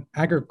thinking from an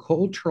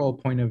agricultural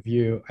point of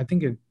view, I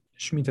think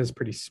Shmita is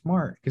pretty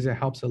smart because it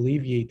helps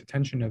alleviate the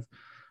tension of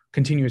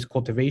continuous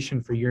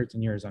cultivation for years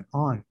and years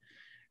on.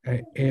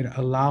 It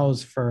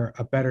allows for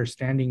a better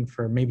standing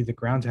for maybe the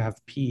ground to have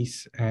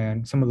peace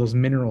and some of those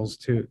minerals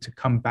to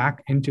come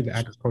back into the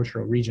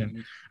agricultural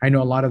region. I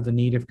know a lot of the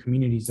native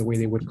communities, the way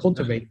they would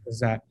cultivate is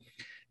that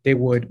they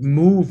would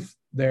move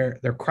their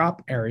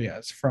crop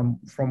areas from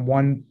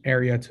one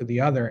area to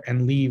the other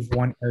and leave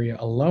one area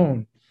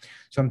alone.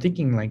 So I'm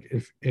thinking like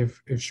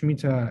if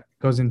Shmita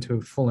goes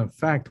into full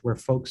effect where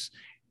folks,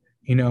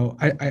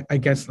 I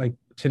guess like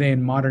today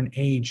in modern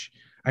age,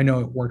 I know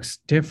it works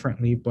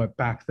differently, but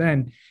back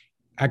then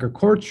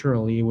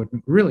agriculturally it would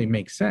really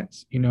make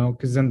sense,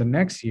 because then the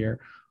next year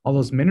all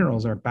those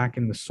minerals are back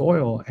in the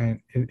soil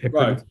and it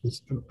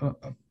produces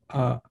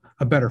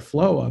a better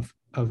flow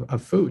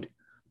of food.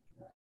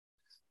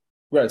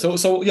 Right.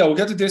 So yeah, we'll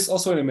get to this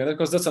also in a minute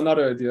because that's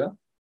another idea.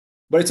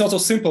 But it's also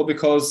simple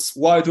because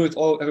why do it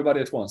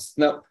everybody at once?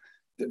 Now,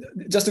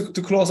 just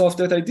to close off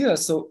that idea,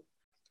 so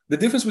the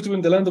difference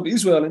between the land of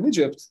Israel and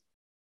Egypt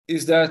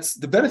is that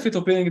the benefit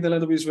of being in the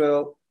land of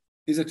Israel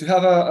is that you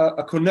have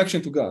a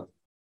connection to God.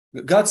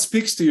 God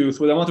speaks to you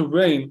through the amount of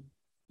rain,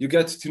 you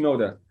get to know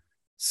that.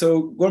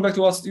 So going back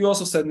to what you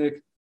also said,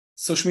 Nick,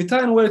 so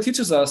Shmita in a way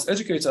teaches us,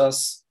 educates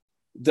us,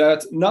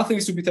 that nothing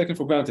is to be taken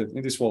for granted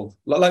in this world,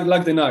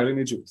 like the Nile in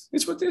Egypt.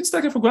 It's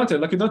taken for granted,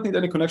 like you don't need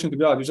any connection to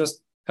God, you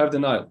just have the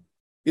Nile.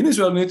 In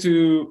Israel, you need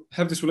to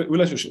have this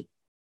relationship.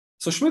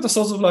 So Shmita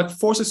sort of like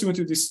forces you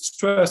into this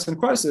stress and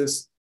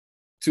crisis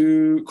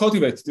to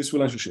cultivate this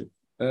relationship,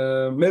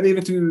 maybe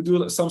even to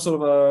do some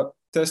sort of a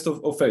test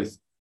of faith.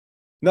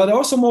 Now, there are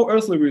also more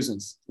earthly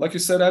reasons. Like you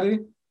said, Adi,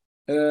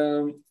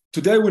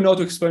 today we know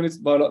to explain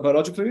it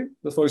biologically,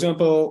 that for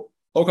example,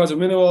 all kinds of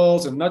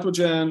minerals and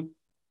nitrogen,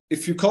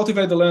 if you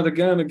cultivate the land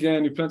again and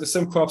again, you plant the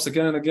same crops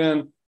again and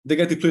again, they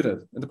get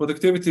depleted and the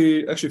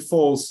productivity actually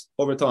falls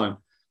over time.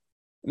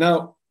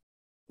 Now,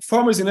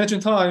 farmers in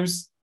ancient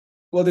times,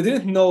 well, they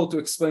didn't know to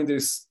explain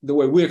this the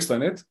way we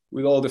explain it,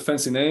 with all the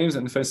fancy names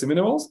and fancy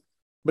minerals.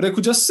 But they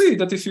could just see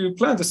that if you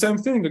plant the same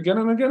thing again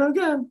and again and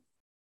again,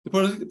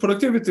 the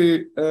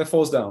productivity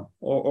falls down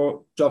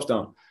or drops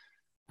down.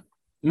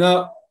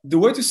 Now, the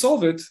way to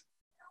solve it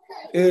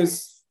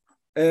is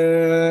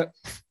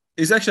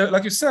actually,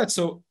 like you said,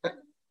 so,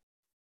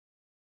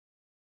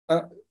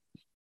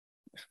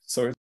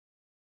 sorry.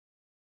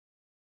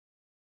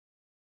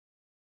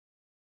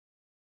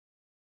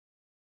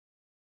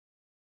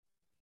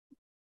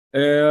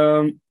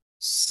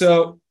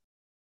 So,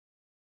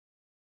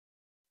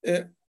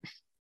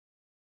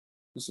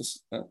 this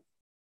is,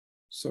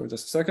 sorry,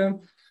 just a second.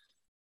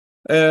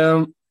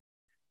 Now,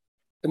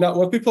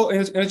 what people in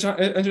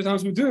ancient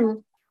times would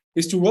do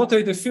is to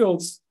rotate the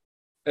fields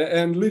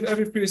and leave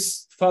every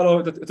piece fallow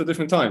at a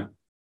different time.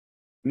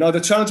 Now,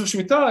 the challenge of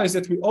Shmita is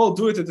that we all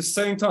do it at the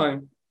same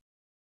time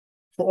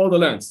for all the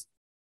lands.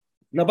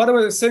 Now, by the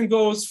way, the same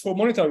goes for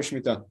monetary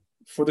Shmita,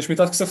 for the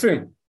Shmitat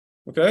Ksafim,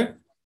 okay?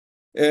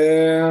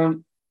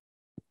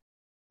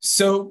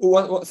 So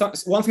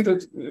one thing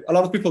that a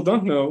lot of people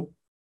don't know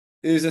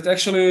is that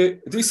actually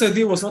this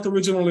idea was not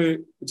originally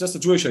just a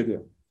Jewish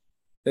idea.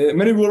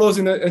 Many rulers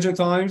in the ancient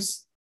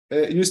times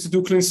used to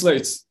do clean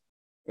slates.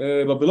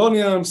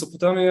 Babylonian,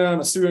 Mesopotamian,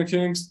 Assyrian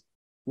kings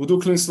would do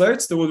clean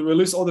slates. They would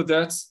release all the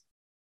debts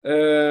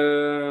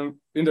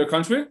in their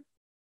country.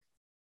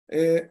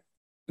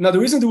 Now, the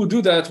reason they would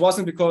do that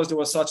wasn't because they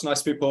were such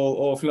nice people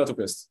or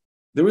philanthropists.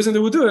 The reason they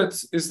would do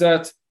it is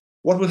that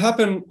what would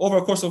happen over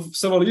a course of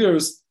several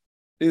years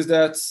is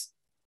that,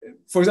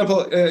 for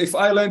example, if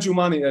I lend you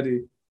money,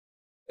 Eddie,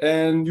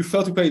 and you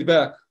fail to pay it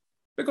back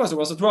because there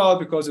was a drought,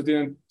 because you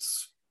didn't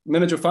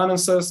manage your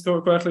finances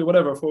correctly,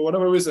 whatever, for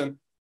whatever reason,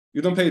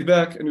 you don't pay it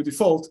back and you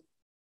default,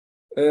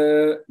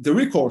 the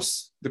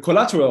recourse, the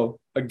collateral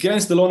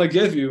against the loan I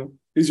gave you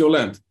is your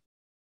land.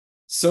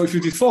 So if you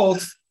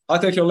default, I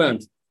take your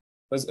land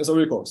as a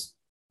recourse.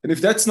 And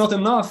if that's not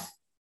enough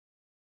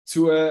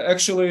to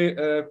actually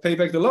pay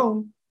back the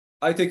loan,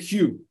 I take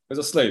you as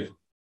a slave,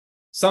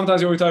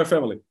 sometimes your entire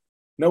family.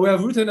 Now, we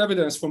have written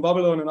evidence from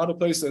Babylon and other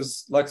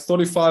places, like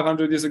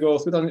 3,500 years ago,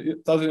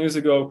 3,000 years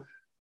ago,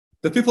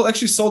 that people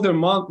actually sold their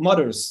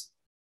mothers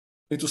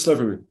into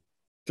slavery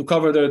to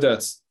cover their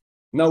debts.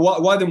 Now,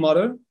 why the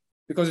mother?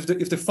 Because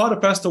if the father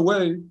passed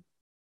away,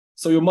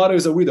 so your mother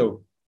is a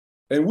widow.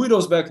 And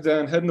widows back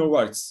then had no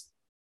rights.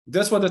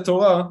 That's what the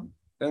Torah,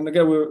 and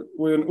again,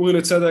 we're in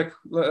Ariel Tzedek,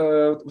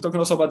 we're talking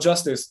also about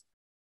justice.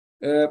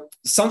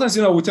 Sometimes,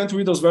 we tend to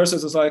read those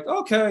verses as like,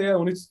 okay, yeah,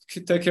 we need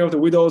to take care of the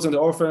widows and the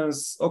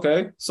orphans.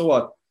 Okay, so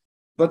what?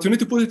 But you need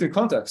to put it in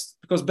context,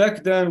 because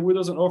back then,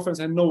 widows and orphans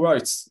had no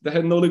rights. They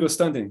had no legal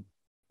standing.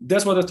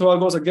 That's why the Torah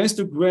goes against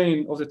the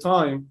grain of the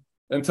time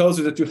and tells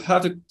you that you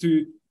have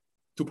to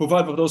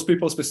provide for those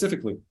people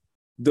specifically,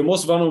 the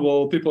most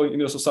vulnerable people in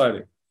your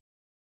society.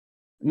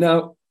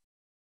 Now,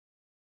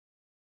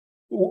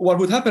 what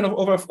would happen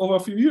over a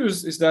few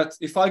years is that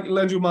if I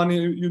lend you money,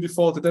 you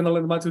default, and then I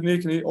lend money to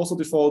Nick, and he also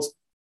defaults,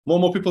 more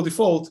and more people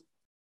default.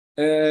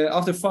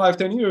 After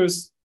 5-10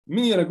 years,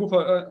 me and a group,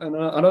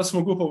 another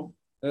small group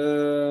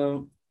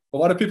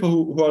of other people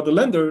who are the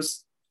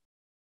lenders,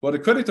 who are the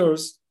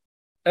creditors,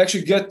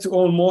 actually get to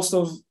own most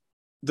of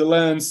the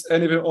lands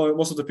and even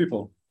most of the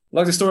people,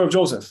 like the story of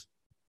Joseph.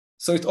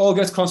 So it all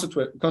gets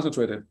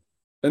concentrated.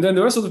 And then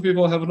the rest of the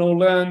people have no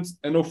land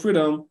and no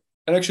freedom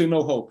and actually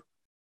no hope.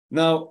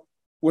 Now,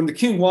 when the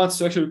king wants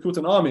to actually recruit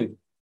an army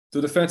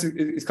to defend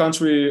his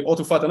country or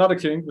to fight another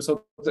king,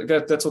 so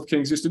that's what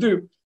kings used to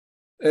do,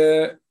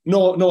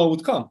 no one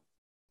would come.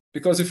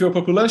 Because if your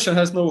population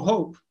has no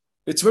hope,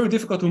 it's very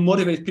difficult to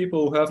motivate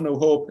people who have no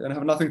hope and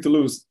have nothing to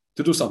lose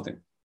to do something.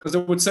 Because they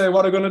would say,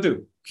 what are you going to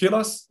do? Kill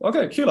us?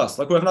 Okay, kill us.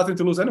 Like, we have nothing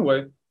to lose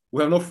anyway.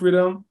 We have no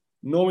freedom,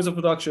 no means of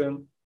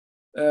production.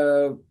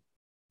 No,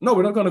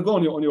 we're not going to go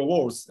on your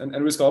wars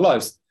and risk our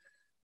lives.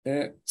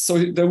 So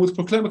they would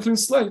proclaim a clean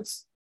slate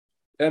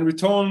and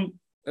return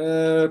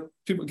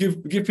people,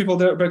 give people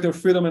back their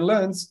freedom and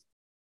lands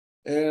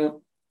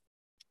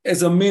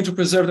as a means to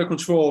preserve their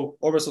control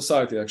over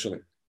society,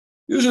 actually.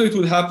 Usually it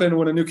would happen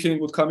when a new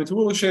king would come into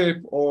rulership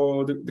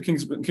or the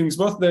king's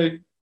birthday.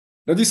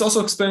 Now, this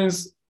also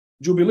explains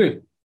Jubilee.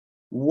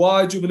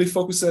 Why Jubilee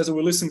focuses on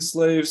releasing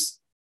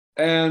slaves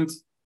and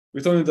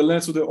returning the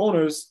lands to their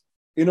owners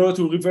in order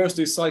to reverse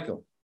this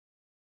cycle,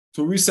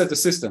 to reset the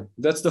system.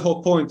 That's the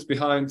whole point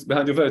behind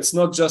Yovel. It's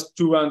not just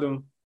two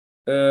random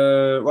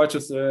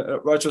righteous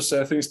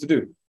things to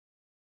do.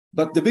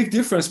 But the big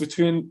difference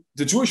between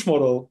the Jewish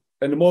model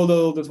and the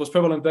model that was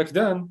prevalent back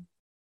then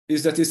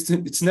is that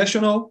it's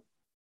national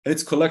and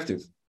it's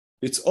collective.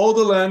 It's all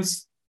the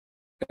lands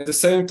at the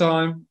same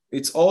time.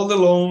 It's all the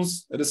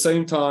loans at the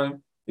same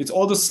time. It's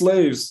all the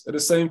slaves at the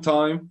same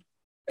time.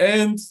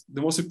 And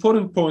the most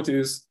important point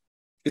is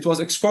it was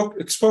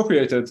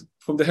expropriated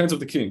from the hands of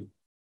the king.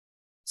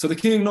 So the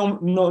king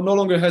no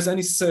longer has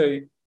any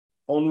say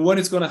on when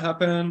it's going to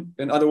happen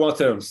in other what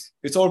terms.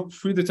 It's all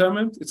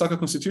predetermined. It's like a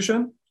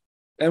constitution.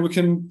 And we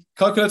can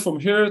calculate from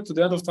here to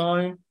the end of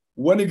time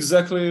when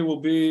exactly will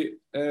be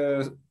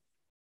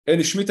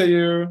any Shmita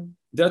year,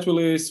 debt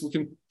release. We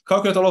can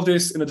calculate all of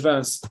this in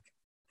advance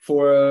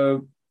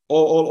for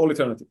all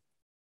eternity.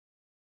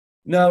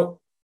 Now,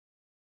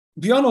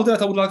 beyond all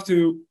that, I would like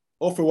to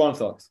offer one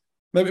thought.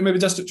 Maybe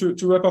just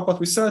to wrap up what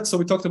we said. So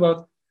we talked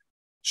about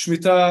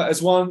Shmita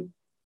as on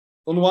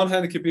one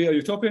hand, it could be a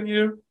utopian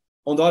year.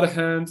 On the other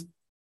hand,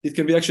 it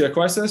can be actually a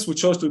crisis. We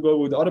chose to go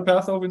with the other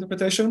path of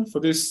interpretation for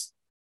this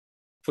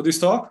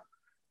talk.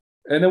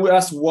 And then we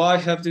asked, why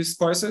have this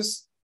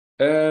crisis?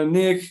 And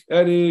Nick,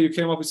 Eddie, you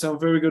came up with some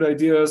very good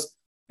ideas.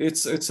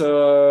 It's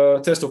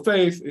a test of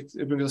faith.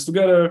 It brings us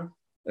together.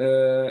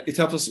 It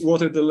helps us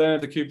water the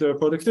land to keep their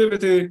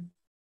productivity.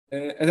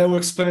 And then we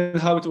explain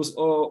how it was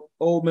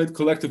all made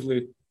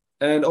collectively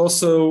and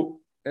also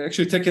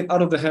actually taken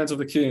out of the hands of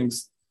the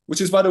kings,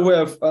 which is, by the way,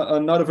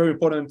 another very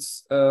important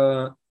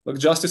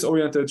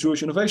justice-oriented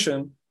Jewish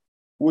innovation,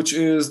 which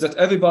is that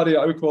everybody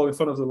are equal in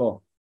front of the law.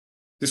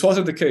 This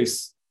wasn't the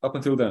case up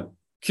until then.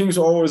 Kings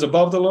were always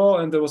above the law,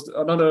 and there was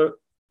another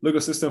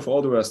legal system for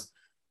all the rest.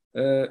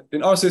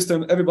 In our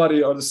system,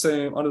 everybody are the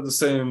same, under the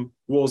same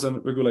rules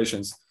and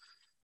regulations.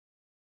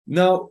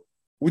 Now,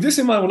 with this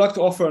in mind, I would like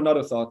to offer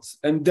another thought,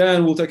 and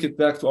then we'll take it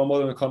back to our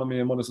modern economy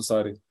and modern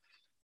society.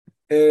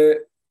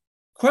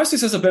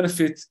 Crisis has a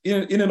benefit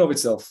in and of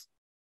itself,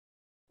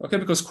 okay?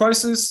 Because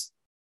crisis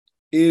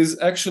is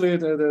actually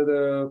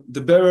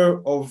the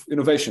bearer of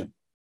innovation,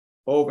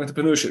 of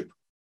entrepreneurship,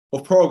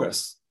 of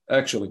progress,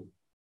 actually.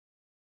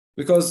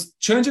 Because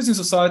changes in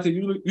society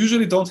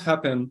usually don't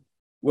happen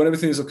when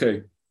everything is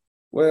okay,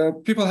 where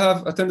people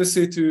have a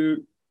tendency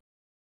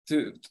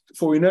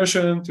for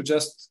inertia to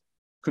just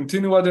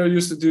continue what they're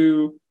used to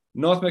do,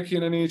 not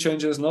making any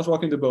changes, not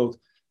rocking the boat.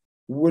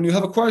 When you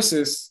have a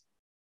crisis,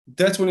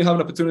 that's when you have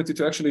an opportunity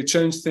to actually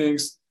change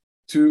things,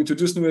 to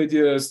introduce new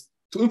ideas,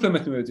 to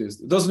implement new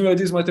ideas. Those new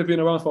ideas might have been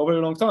around for a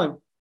very long time,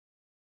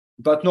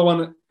 but no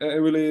one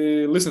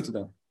really listened to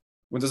them.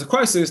 When there's a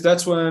crisis,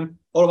 that's when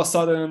all of a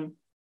sudden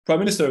prime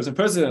ministers and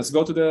presidents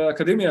go to the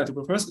academia, to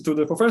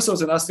the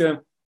professors and ask them,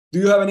 do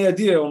you have any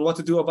idea on what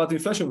to do about the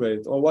inflation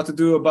rate, or what to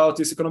do about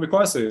this economic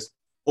crisis,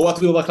 or what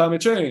to do about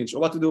climate change, or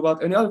what to do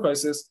about any other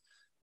crisis?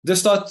 They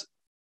start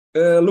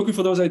looking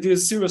for those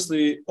ideas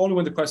seriously only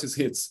when the crisis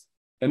hits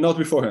and not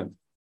beforehand.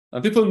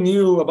 And people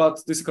knew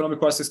about this economic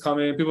crisis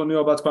coming. People knew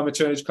about climate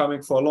change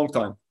coming for a long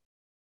time.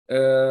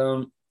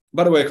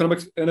 By the way,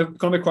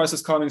 economic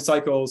crisis come in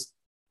cycles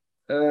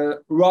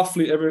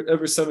roughly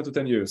every 7 to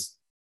 10 years.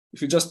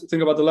 If you just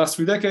think about the last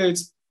 3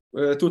 decades,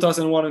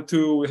 2001 and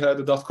 2002, we had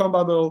the dot-com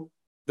bubble.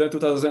 Then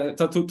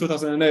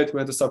 2008, we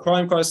had the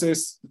subprime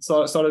crisis. It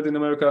started in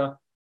America.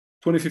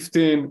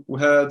 2015, we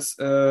had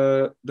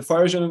the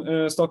fire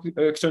engine stock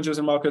exchanges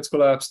and markets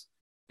collapsed.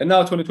 And now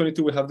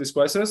 2022, we have this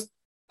crisis.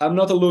 I'm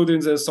not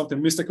alluding there's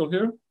something mystical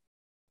here.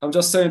 I'm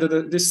just saying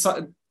that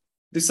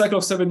this cycle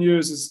of 7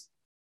 years is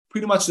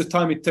pretty much the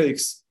time it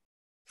takes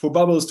for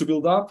bubbles to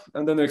build up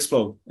and then they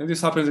explode. And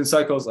this happens in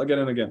cycles again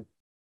and again.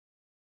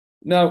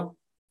 Now,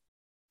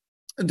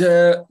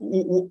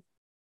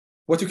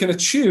 what you can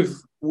achieve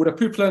with a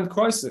pre-planned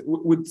crisis,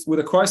 with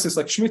a crisis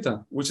like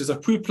Shmita, which is a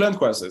pre-planned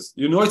crisis,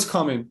 you know it's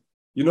coming,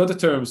 you know the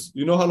terms,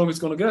 you know how long it's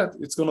going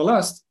to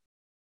last.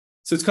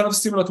 So it's kind of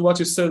similar to what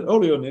you said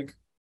earlier, Nick.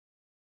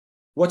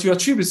 What you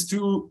achieve is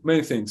two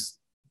main things.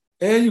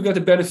 A, you get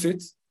the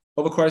benefit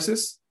of a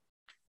crisis.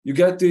 You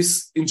get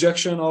this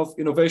injection of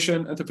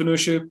innovation,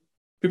 entrepreneurship.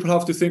 People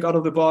have to think out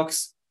of the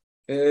box.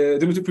 They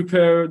need to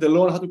prepare. They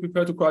learn how to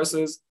prepare to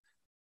crisis.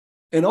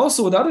 And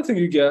also, the other thing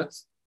you get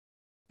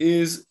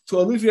is to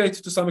alleviate,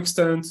 to some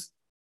extent,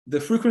 the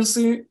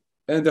frequency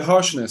and the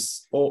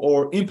harshness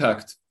or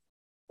impact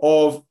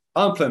of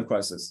unplanned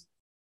crisis.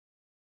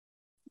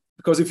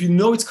 Because if you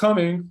know it's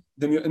coming,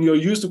 then you're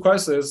used to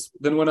crisis,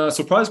 then when a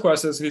surprise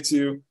crisis hits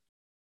you,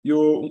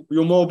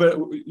 you're more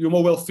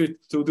well fit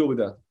to deal with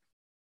that.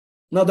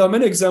 Now, there are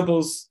many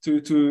examples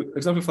to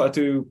exemplify,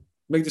 to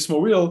make this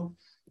more real.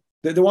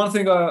 The one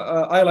thing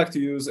I like to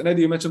use, and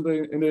Eddie, you mentioned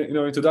in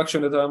the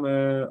introduction that I'm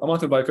a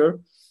mountain biker.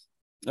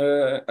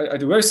 I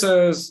do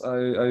races,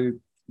 I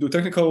do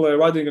technical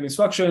riding and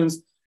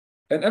instructions,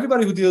 and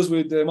everybody who deals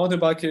with mountain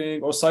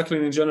biking or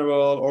cycling in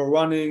general, or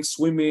running,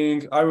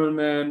 swimming,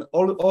 Ironman,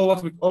 all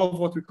of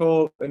what we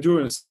call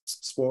endurance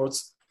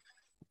sports,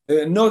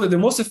 know that the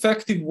most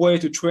effective way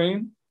to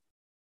train,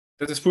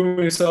 that has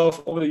proven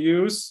itself over the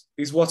years,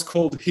 is what's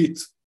called HIIT,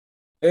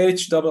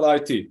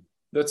 HIIT.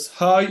 That's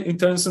high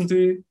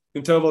intensity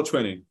interval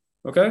training.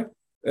 Okay.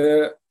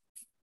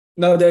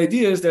 Now the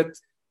idea is that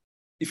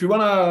if you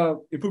want to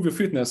improve your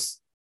fitness,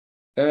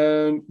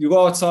 and you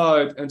go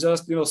outside and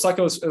just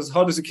cycle as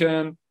hard as you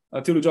can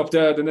until you drop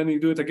dead, and then you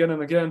do it again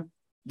and again,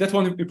 that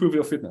won't improve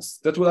your fitness.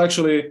 That will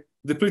actually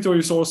deplete your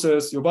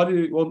resources. Your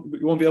body you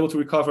won't be able to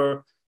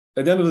recover.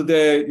 At the end of the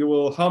day, you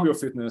will harm your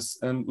fitness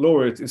and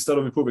lower it instead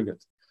of improving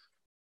it.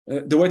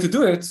 The way to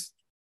do it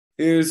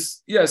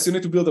is, yes, you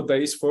need to build a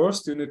base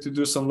first. You need to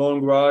do some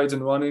long rides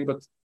and running,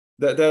 but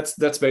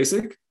that's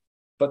basic.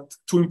 But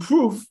to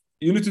improve,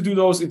 you need to do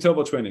those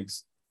interval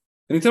trainings.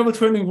 And interval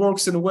training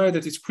works in a way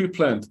that it's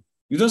pre-planned.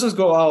 You don't just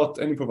go out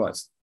and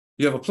improvise.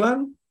 You have a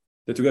plan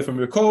that you get from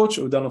your coach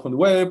or download from the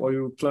web, or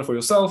you plan for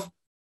yourself.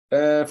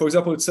 For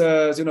example, it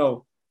says,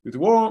 You do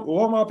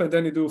warm up, and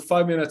then you do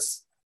 5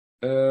 minutes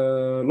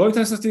low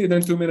intensity,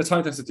 then 2 minutes high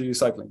intensity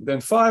cycling,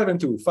 then 5 and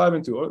 2, 5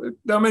 and 2.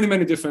 There are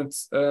many different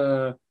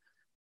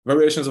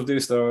variations of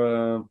this. There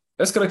are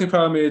escalating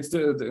pyramids,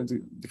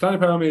 declining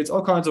pyramids,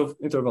 all kinds of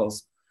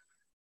intervals.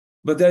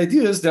 But the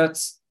idea is that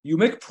you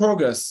make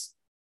progress,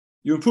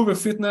 you improve your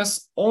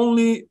fitness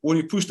only when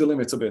you push the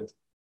limits a bit.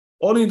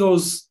 Only in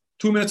those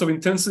 2 minutes of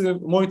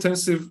more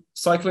intensive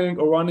cycling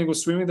or running or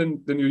swimming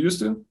than you're used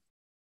to.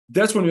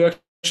 That's when you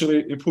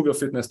actually improve your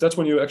fitness. That's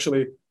when you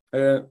actually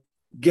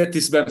get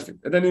this benefit.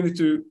 And then you need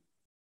to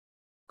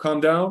calm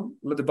down,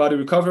 let the body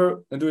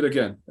recover, and do it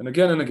again and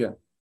again and again.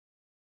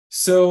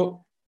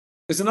 So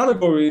as an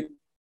allegory,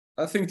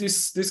 I think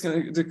this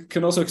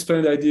can also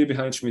explain the idea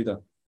behind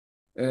Shmita.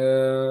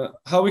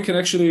 How we can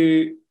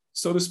actually,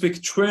 so to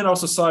speak, train our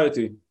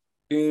society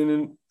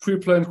in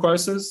pre-planned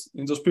crises,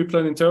 in those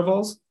pre-planned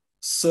intervals.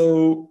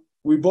 So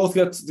we both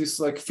get this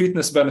like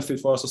fitness benefit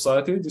for our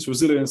society, this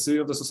resiliency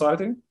of the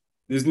society,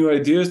 these new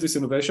ideas, this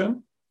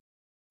innovation.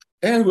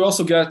 And we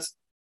also get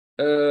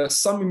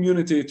some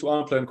immunity to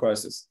unplanned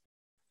crises.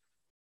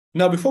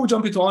 Now, before we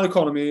jump into our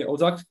economy, I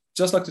would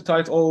just like to tie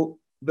it all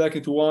back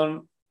into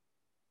one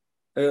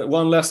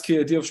last key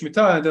idea of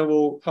Shmita, and then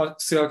we'll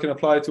see how it can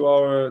apply to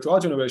our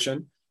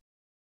generation,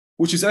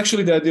 which is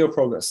actually the idea of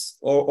progress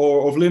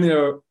or of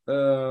linear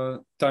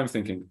time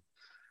thinking.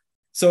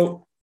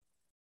 So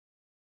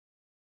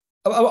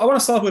I want to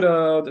start with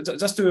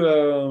just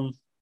to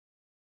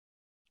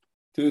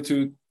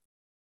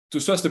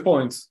stress the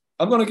point.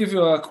 I'm going to give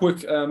you a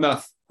quick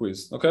math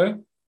quiz, okay?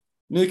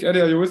 Nick,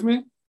 Eddie, are you with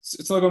me?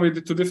 It's not going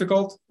to be too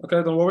difficult,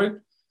 okay? Don't worry.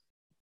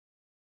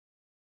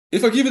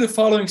 If I give you the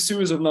following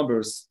series of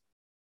numbers,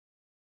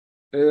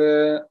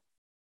 I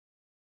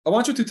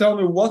want you to tell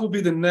me what would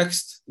be the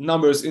next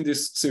numbers in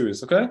this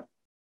series, okay?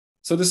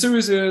 So the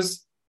series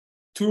is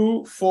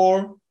 2,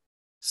 4,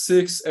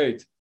 6,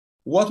 8.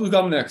 What will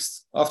come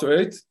next after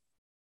 8?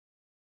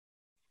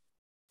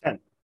 10.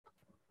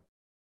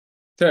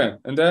 10.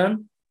 And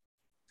then?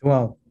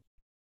 12.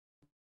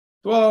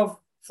 12,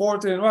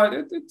 14,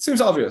 right? It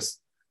seems obvious.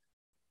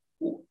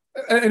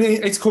 And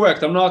it's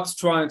correct. I'm not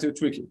trying to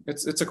trick you.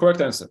 It's a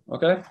correct answer,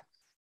 okay?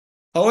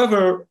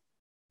 However,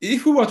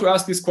 if we were to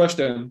ask this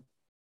question,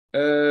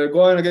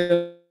 going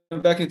again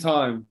back in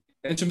time,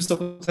 ancient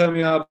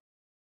Mesopotamia,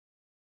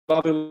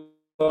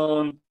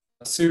 Babylon,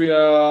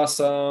 Syria,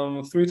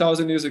 some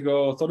 3,000 years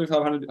ago,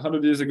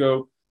 3,500 years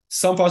ago,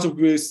 some parts of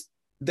Greece,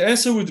 the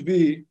answer would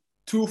be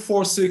 2,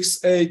 4,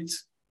 6, 8,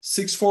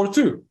 6, 4,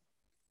 2,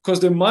 because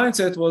the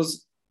mindset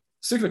was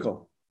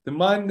cyclical. The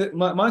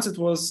mindset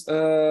was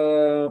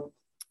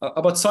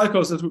about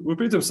cycles that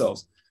repeat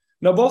themselves.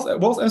 Now,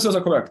 both answers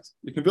are correct.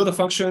 You can build a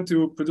function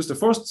to produce the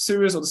first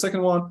series or the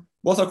second one.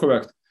 Both are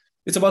correct.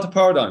 It's about a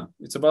paradigm.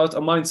 It's about a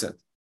mindset.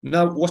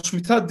 Now, what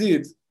Shmita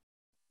did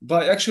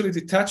by actually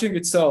detaching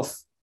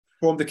itself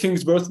from the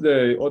king's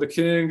birthday or the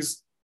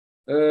king's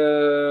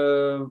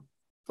or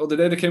the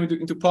day they came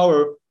into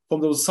power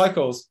from those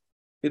cycles,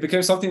 it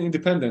became something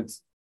independent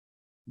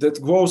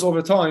that grows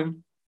over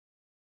time.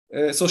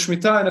 So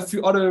Shmita and a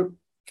few other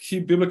key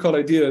biblical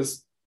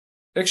ideas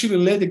actually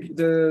laid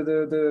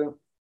the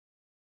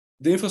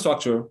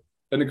infrastructure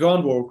and the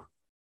groundwork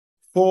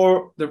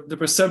for the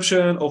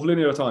perception of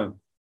linear time,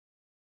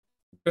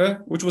 okay?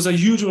 Which was a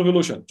huge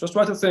revolution. Just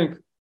try to think,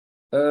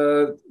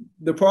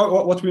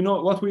 what we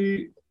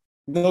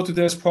know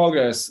today as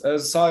progress,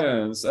 as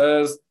science,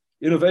 as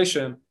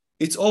innovation,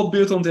 it's all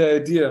built on the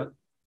idea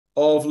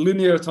of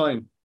linear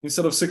time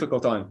instead of cyclical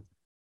time.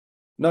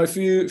 Now, if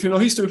you know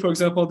history, for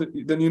example,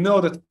 then you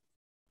know that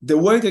the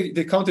way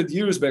they counted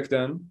years back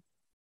then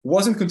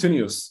wasn't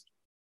continuous.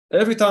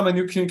 Every time a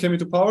new king came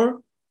into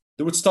power,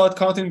 they would start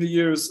counting the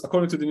years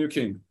according to the new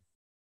king.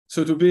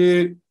 So it would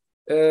be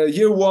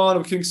year 1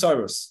 of King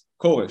Cyrus,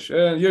 Koresh,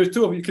 and year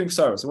 2 of King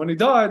Cyrus. And when he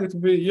died, it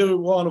would be year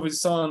 1 of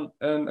his son,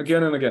 and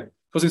again,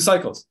 because in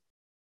cycles.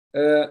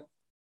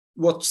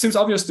 What seems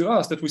obvious to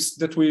us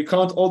that we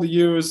count all the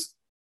years.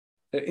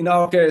 In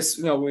our case,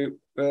 in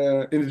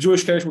the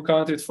Jewish case, we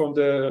count it from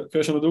the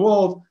creation of the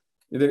world.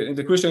 In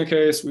the Christian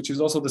case, which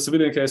is also the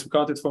civilian case, we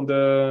count it from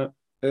the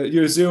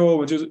year 0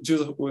 when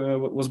Jesus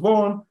was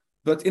born.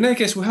 But in any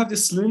case, we have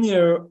this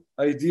linear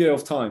idea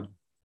of time,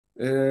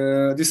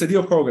 this idea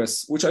of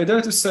progress, which I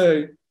dare to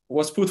say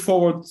was put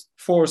forward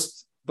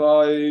first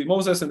by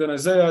Moses and then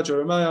Isaiah,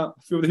 Jeremiah,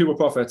 a few of the Hebrew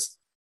prophets,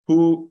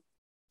 who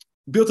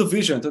built a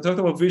vision, the talked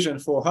about vision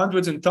for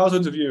hundreds and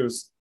thousands of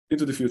years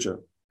into the future.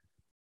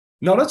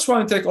 Now let's try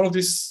and take all of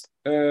this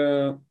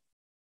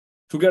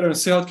together and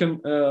see how it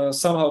can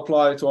somehow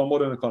apply to our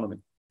modern economy.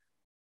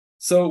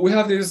 So we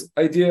have this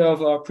idea of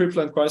a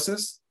pre-planned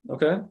crisis,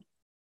 okay,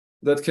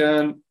 that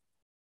can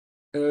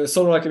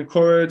sort of like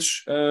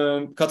encourage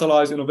and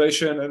catalyze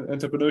innovation and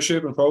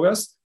entrepreneurship and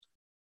progress,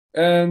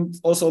 and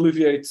also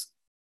alleviate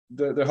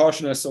the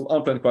harshness of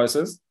unplanned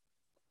crises.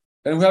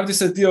 And we have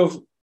this idea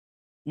of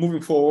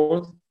moving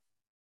forward.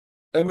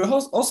 And we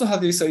also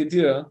have this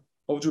idea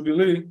of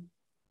Jubilee,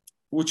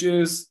 which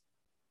is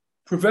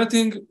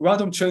preventing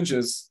random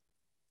changes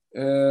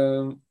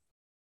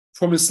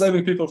from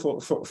enslaving people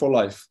for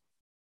life.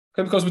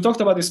 Okay, because we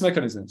talked about this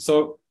mechanism.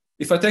 So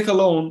if I take a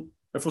loan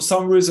and for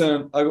some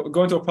reason I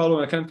go into a problem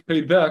and I can't pay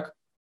it back,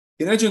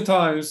 in ancient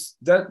times,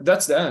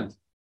 that's the end.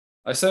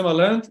 I sell my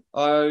land,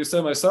 I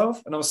sell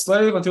myself, and I'm a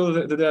slave until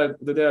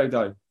the day I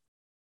die.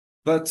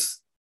 But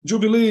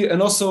Jubilee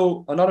and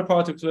also another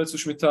part relates to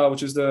Shmita,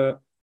 which is the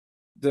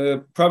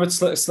private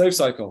slave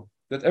cycle.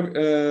 That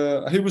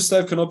a Hebrew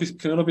slave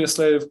cannot be a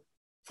slave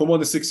for more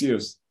than 6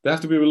 years. They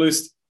have to be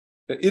released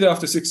either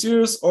after 6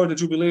 years or the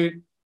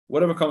Jubilee,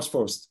 whatever comes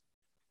first.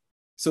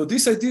 So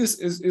this idea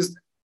is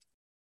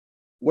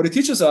what it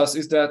teaches us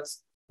is that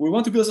we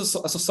want to build a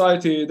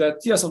society that,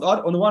 yes, on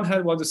the one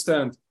hand, we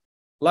understand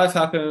life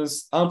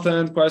happens,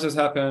 unplanned crises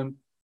happen.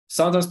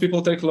 Sometimes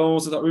people take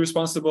loans that are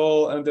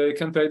irresponsible and they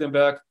can't pay them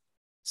back.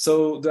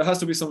 So there has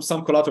to be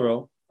some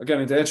collateral,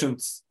 again, in the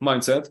ancient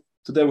mindset.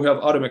 Today we have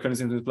other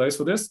mechanisms in place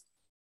for this.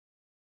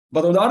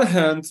 But on the other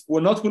hand,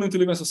 we're not willing to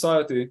live in a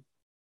society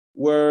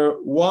where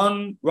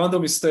one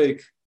random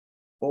mistake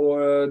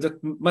or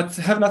that might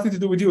have nothing to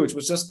do with you, it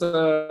was just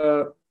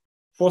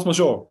force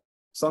majeure,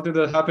 something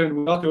that happened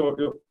without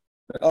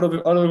out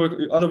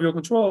of your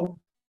control,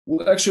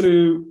 will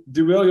actually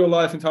derail your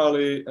life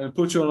entirely and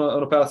put you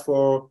on a path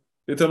for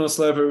eternal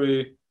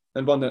slavery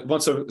and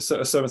bond servants,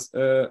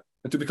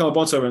 to become a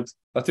bond servant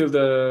until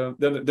the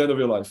end of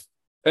your life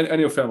and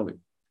your family.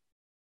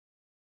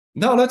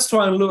 Now let's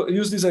try and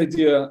use this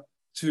idea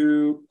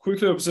to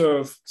quickly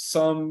observe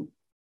some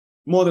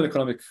modern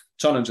economic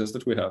challenges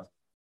that we have.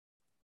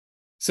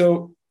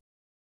 So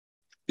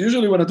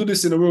usually when I do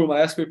this in a room,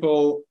 I ask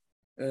people,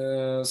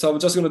 so I'm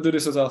just going to do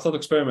this as a thought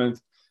experiment.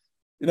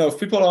 If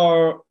people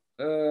are,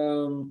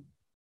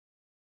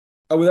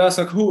 I would ask,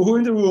 like, who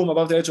in the room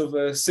above the age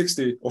of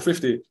 60 or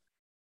 50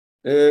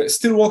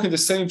 still working the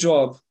same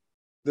job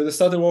that they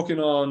started working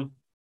on,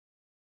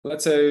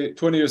 let's say,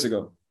 20 years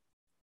ago?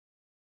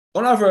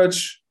 On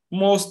average,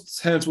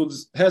 most hands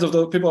of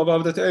the people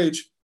above that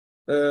age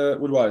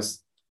would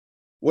rise.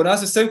 When I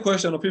ask the same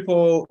question of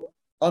people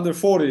under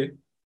 40,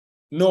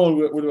 no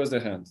one would raise their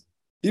hand.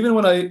 Even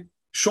when I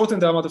shorten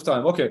the amount of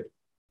time, okay,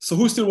 so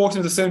who still works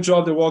in the same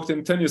job they worked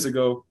in 10 years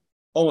ago?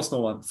 Almost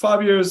no one.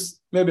 5 years,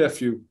 maybe a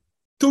few.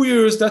 2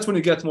 years, that's when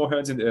you get more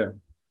hands in the air.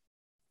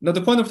 Now,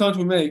 the point I'm trying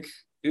to make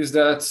is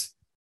that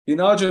in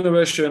our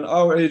generation,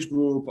 our age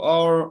group,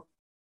 our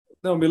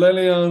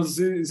millennials,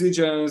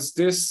 Z-Gens,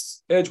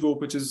 this age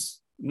group, which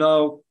is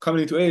now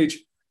coming into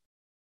age,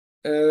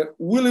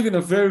 we live in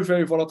a very,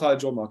 very volatile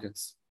job market.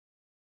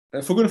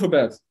 For good and for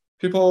bad.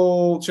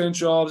 People change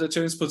jobs, they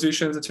change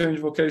positions, they change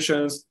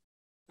vocations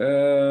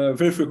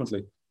very frequently.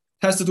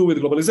 It has to do with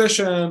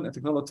globalization and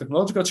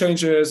technological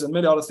changes and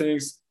many other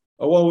things.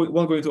 I won't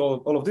go into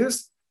all of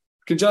this.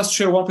 I can just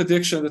share one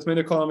prediction that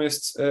many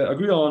economists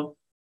agree on,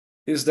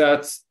 is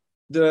that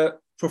the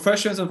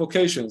professions and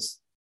vocations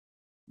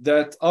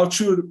that our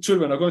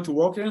children are going to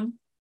work in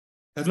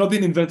have not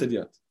been invented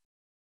yet.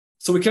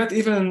 So we can't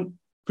even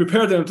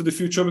prepare them to the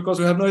future because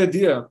we have no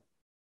idea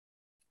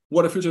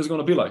what the future is going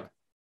to be like.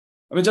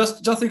 I mean,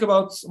 just think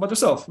about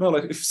yourself.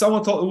 Like if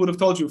someone would have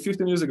told you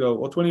 15 years ago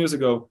or 20 years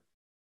ago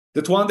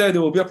that one day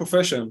there will be a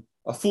profession,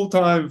 a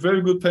full-time,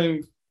 very good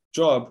paying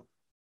job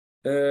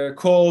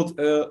called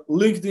a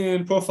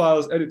LinkedIn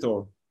profiles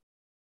editor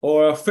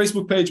or a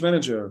Facebook page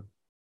manager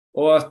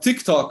or a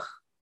TikTok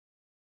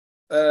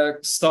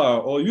star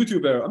or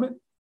YouTuber. I mean,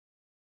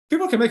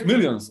 people can make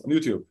millions on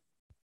YouTube.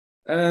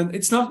 And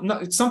it's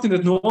something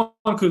that no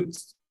one could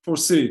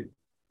foresee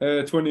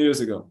 20 years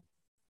ago.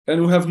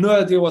 And we have no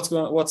idea what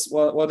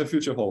the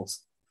future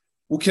holds.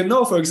 We can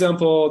know, for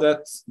example,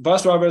 that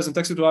bus drivers and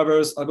taxi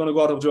drivers are going to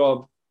go out of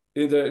job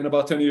in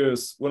about 10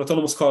 years when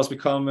autonomous cars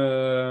become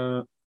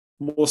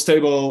more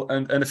stable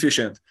and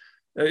efficient.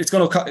 It's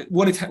going to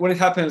when it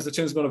happens, the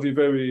change is going to be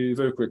very,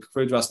 very quick,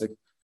 very drastic.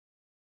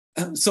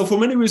 So for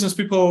many reasons,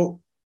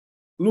 people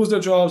lose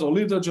their jobs or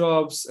leave their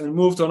jobs and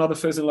move to another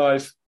phase in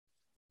life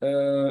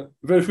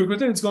very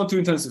frequently. It's going to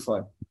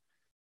intensify.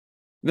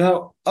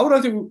 Now, I would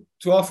like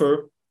to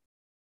offer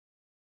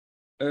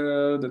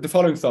the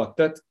following thought,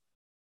 that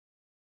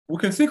we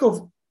can think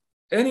of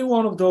any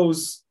one of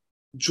those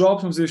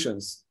job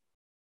transitions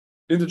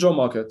in the job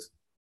market.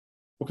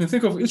 We can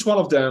think of each one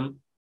of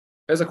them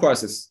as a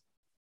crisis.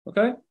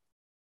 Okay?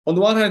 On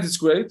the one hand, it's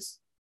great.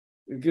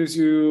 It gives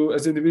you,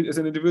 as an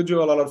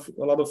individual,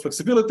 a lot of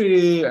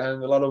flexibility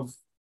and a lot of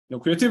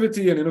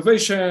creativity and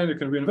innovation. You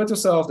can reinvent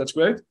yourself. That's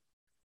great.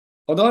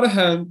 On the other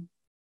hand,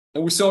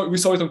 and we saw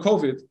it on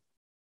COVID.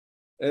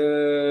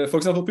 For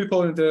example,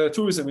 people in the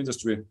tourism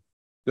industry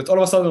that all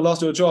of a sudden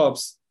lost their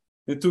jobs.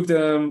 It took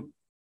them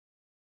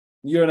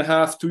a year and a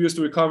half, 2 years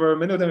to recover.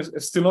 Many of them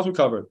have still not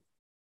recovered.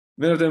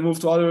 Many of them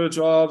moved to other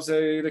jobs.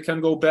 They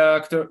can't go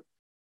back.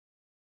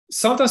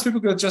 Sometimes people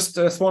get just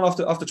thrown off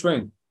the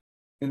train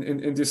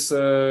in this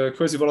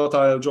crazy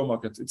volatile job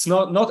market. It's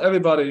not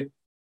everybody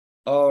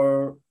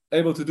are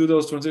able to do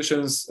those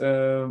transitions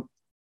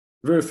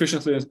very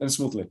efficiently and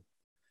smoothly.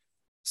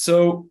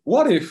 So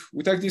what if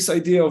we take this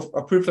idea of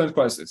a pre-planned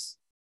crisis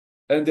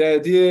And the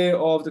idea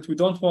of that we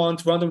don't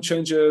want random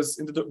changes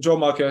in the job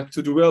market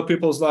to derail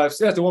people's lives.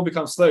 Yes, they won't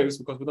become slaves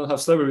because we don't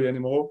have slavery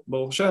anymore,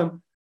 Baruch Hashem,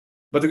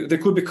 but they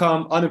could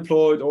become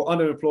unemployed or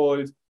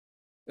underemployed,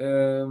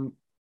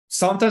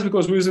 sometimes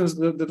because reasons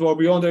that were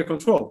beyond their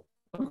control.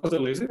 Not because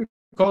they're lazy,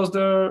 because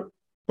their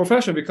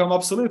profession become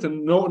obsolete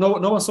and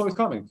no one saw it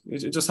coming.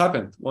 It just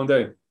happened one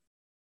day.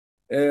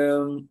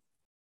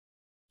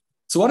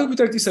 So why don't we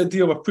take this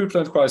idea of a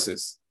pre-planned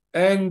crisis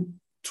and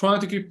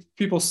trying to keep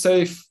people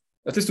safe,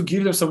 at least to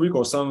give them some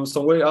recourse,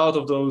 some way out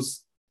of those,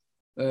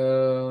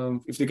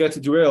 if they get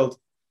derailed,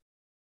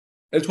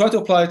 and try to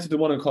apply it to the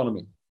modern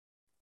economy.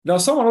 Now,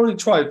 someone already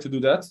tried to do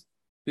that.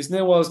 His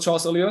name was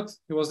Charles Eliot.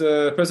 He was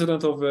the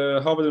president of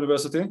Harvard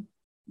University.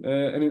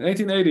 And in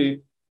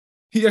 1880,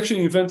 he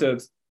actually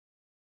invented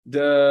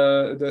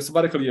the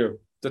sabbatical year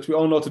that we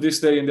all know to this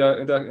day in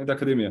the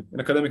academia, in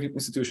academic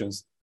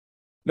institutions.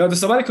 Now, the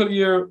sabbatical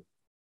year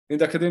in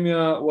the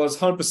academia was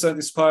 100%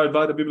 inspired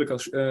by the biblical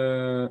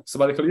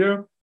sabbatical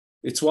year.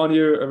 It's 1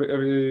 year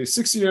every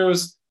 6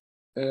 years.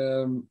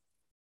 But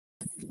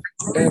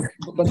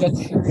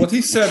what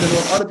he said and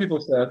what other people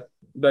said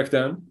back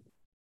then,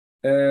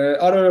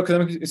 other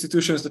academic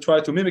institutions that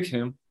tried to mimic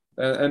him,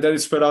 and then it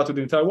spread out to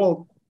the entire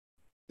world,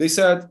 they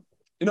said,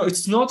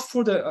 it's not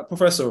for the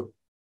professor.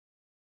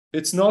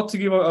 It's not to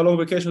give a long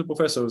vacation to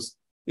professors.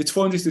 It's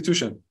for the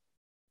institution.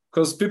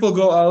 Because people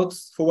go out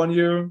for 1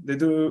 year,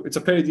 it's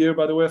a paid year,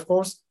 by the way, of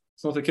course.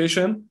 It's not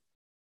vacation.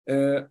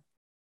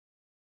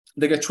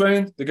 They get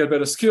trained, they get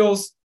better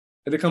skills,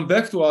 and they come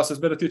back to us as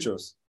better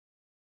teachers.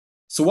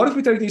 So what if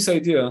we take this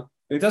idea?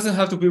 It doesn't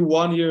have to be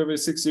 1 year every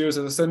 6 years,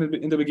 as I said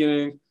in the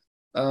beginning.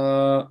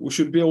 We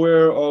should be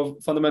aware of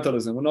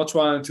fundamentalism. We're not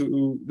trying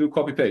to do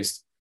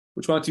copy-paste.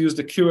 We're trying to use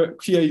the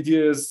key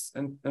ideas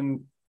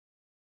and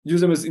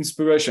use them as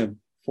inspiration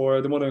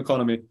for the modern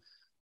economy.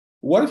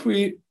 What if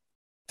we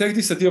take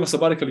this idea of a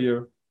sabbatical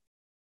year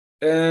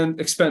and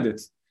expand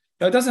it?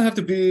 Now, it doesn't have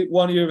to be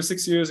 1 year every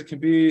 6 years. It can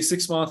be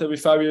 6 months every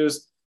 5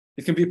 years.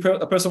 It can be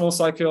a personal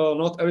cycle,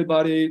 not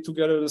everybody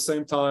together at the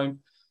same time.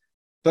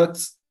 But,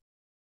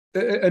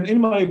 and in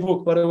my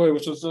book, by the way,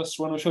 which was just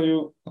want to show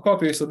you a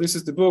copy. So this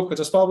is the book I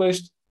just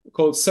published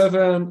called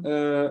 7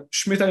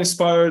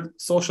 Shmita-inspired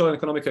social and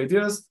economic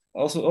ideas. I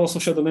also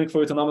share the link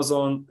for it on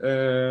Amazon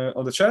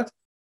on the chat.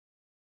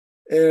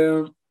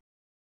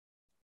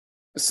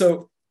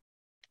 So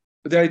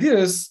the idea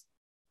is,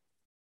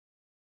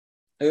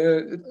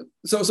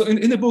 so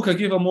in the book, I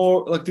give a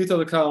more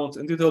detailed account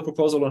and detailed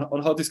proposal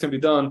on how this can be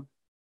done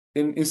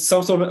in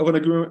some sort of an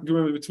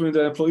agreement between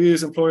the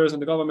employees, employers,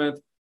 and the government.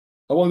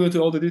 I won't go into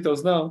all the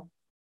details now,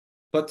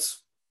 but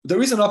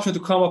there is an option to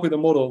come up with a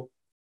model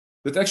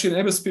that actually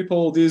enables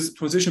people these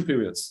transition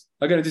periods.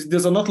 Again,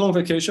 these are not long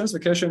vacations.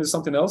 Vacation is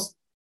something else.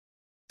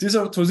 These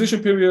are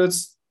transition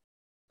periods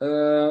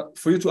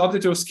for you to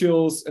update your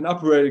skills and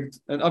upgrade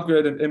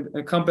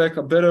and come back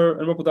a better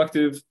and more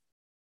productive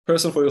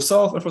person for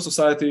yourself and for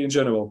society in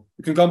general.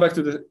 You can come back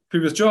to the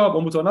previous job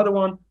or move to another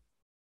one,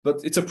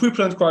 but it's a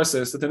pre-planned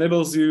crisis that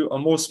enables you a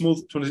more smooth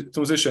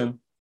transition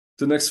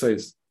to the next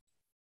phase.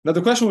 Now,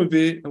 the question would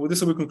be, and with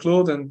this we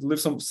conclude and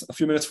leave a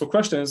few minutes for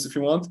questions if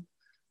you want.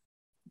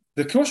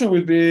 The question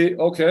would be,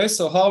 okay,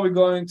 so how are we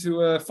going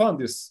to fund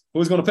this?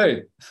 Who is going to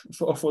pay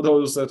for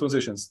those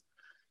transitions?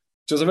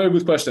 Which is a very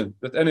good question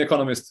that any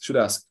economist should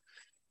ask.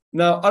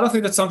 Now, I don't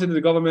think that's something that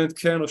the government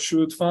can or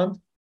should fund.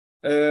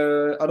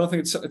 I don't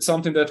think it's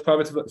something that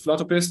private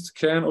philanthropists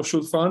can or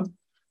should fund.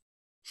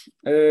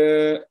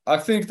 I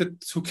think that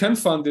who can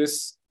fund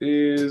this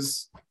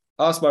is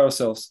us by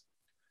ourselves.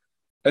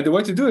 And the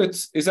way to do it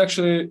is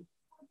actually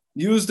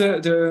use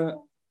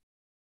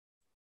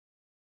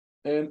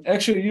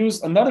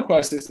use another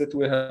crisis that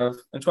we have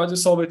and try to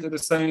solve it at the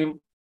same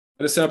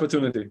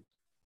opportunity.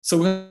 So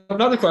we have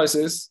another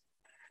crisis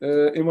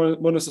in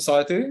modern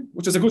society,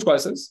 which is a good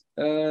crisis,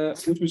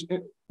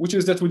 which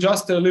is that we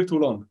just live too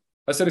long.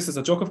 I said this as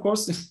a joke, of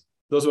course.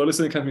 Those who are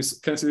listening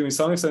can see me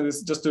sounding, and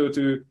it's just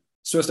to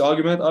stress the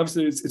argument.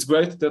 Obviously, it's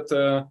great that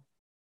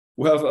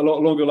we have a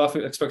lot longer life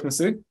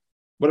expectancy.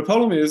 But the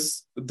problem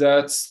is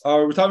that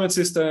our retirement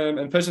system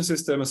and pension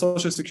system and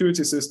social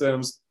security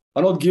systems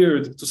are not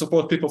geared to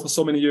support people for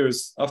so many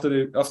years after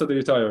they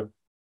retire.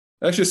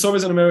 Actually,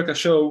 surveys in America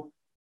show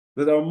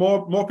that there are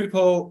more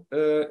people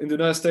in the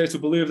United States who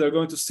believe they're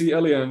going to see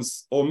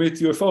aliens or meet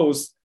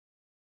UFOs,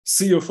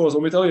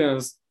 or meet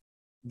aliens,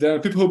 than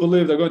people who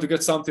believe they're going to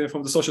get something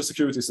from the social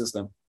security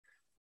system.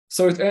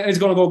 So it's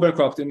going to go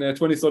bankrupt in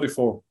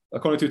 2034,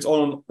 according to its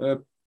own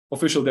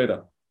official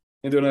data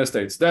in the United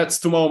States. That's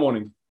tomorrow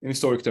morning in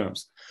historic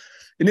terms.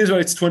 In Israel,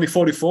 it's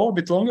 2044, a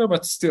bit longer,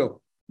 but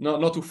still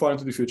not too far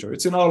into the future.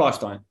 It's in our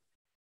lifetime.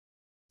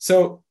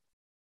 So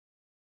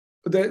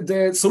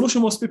the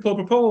solution most people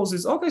propose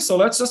is, okay, so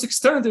let's just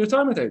extend the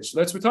retirement age.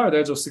 Let's retire at the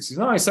age of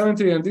 69,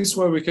 70, and this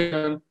way we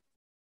can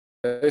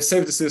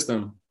save the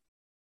system.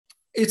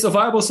 It's a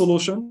viable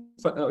solution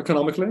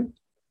economically,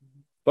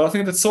 but I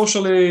think that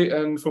socially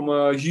and from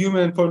a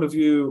human point of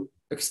view,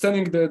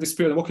 extending this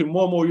period and working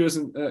more and more years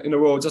in a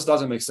row just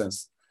doesn't make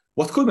sense.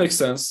 What could make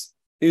sense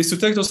is to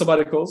take those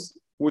sabbaticals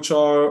which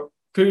are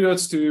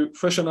periods to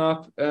freshen up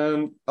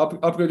and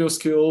upgrade your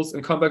skills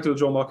and come back to the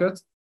job market,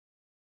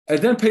 and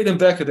then pay them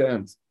back at the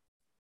end.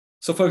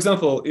 So for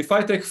example, if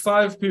I take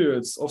 5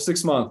 periods of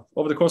 6 months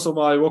over the course of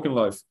my working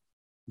life,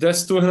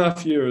 that's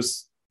 2.5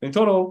 years in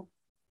total.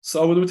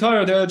 So I would retire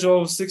at the age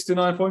of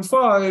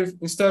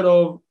 69.5 instead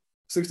of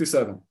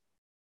 67.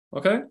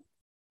 Okay?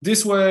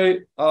 This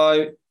way,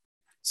 I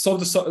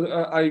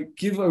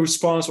give a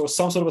response or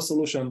some sort of a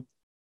solution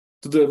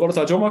to the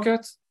volatile job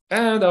market,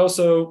 and I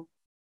also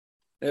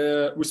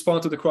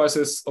respond to the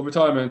crisis of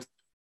retirement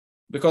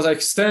because I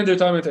extend the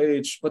retirement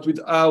age, but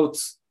without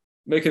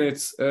making it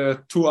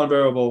too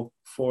unbearable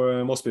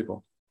for most people.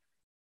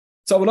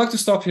 So I would like to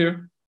stop here.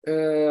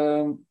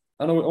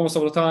 I know we're almost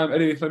over the time.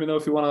 Eddie, let me know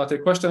if you want to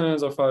take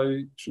questions or if I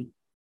should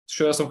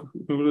share some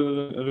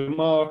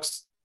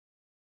remarks.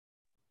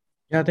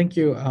 Yeah, thank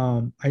you.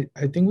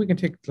 I think we can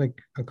take like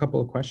a couple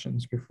of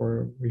questions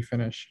before we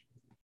finish.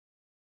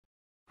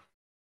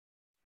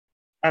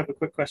 I have a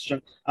quick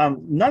question.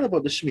 Not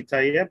about the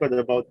Shmita yet, but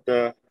about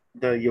the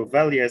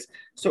Yovel years.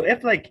 So if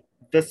like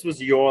this was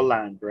your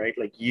land, right?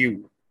 Like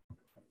you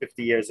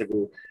 50 years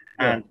ago,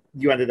 and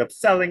you ended up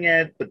selling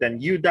it, but then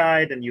you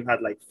died and you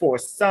had like 4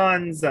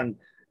 sons, and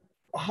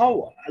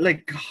how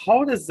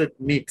does it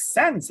make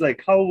sense?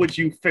 Like, how would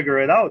you figure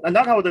it out? And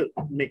not how would it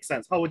make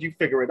sense, how would you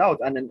figure it out?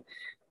 And then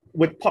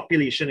with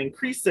population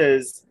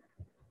increases,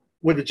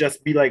 would it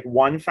just be like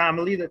one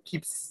family that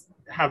keeps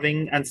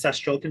having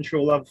ancestral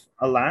control of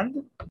a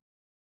land?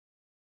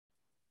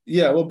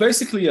 Yeah, well,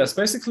 basically, yes.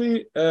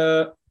 Basically,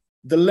 the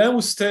land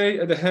will stay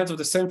at the hands of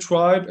the same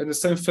tribe and the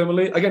same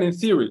family. Again, in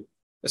theory,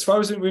 as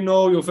far as we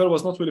know, Yovel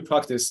was not really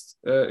practiced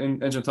in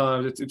ancient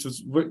times. It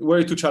was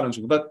way too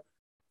challenging. But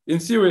in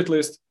theory, at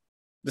least,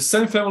 the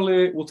same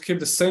family would keep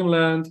the same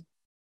land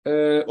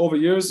over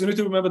years. You need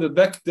to remember that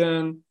back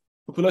then,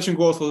 population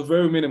growth was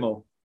very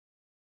minimal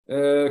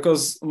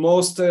because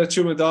most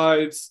children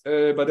died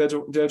by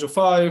the age of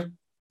 5.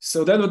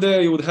 So at the end of the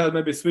day, you would have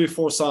maybe 3 or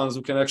 4 sons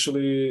who can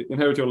actually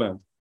inherit your land.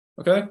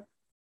 Okay?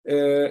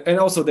 And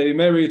also they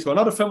marry to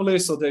another family,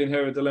 so they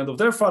inherit the land of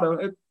their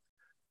father.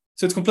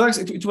 So it's complex.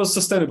 It was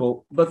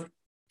sustainable. But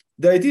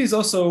the idea is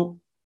also,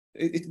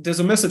 there's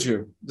a message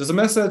here. There's a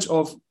message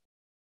of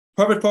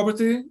private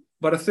property,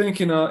 but I think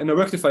in a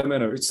rectified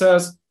manner. It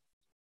says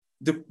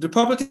the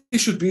property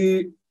should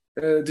be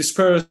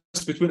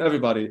dispersed between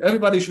everybody.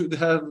 Everybody should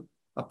have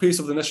a piece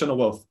of the national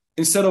wealth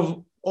instead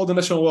of all the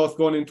national wealth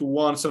going into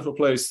one central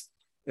place,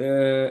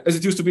 as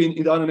it used to be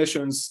in the other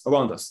nations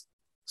around us.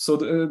 So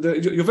the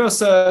Yovel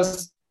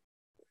says,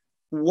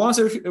 once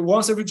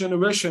every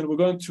generation,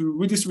 we're going to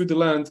redistribute the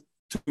land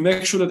to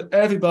make sure that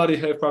everybody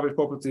have private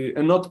property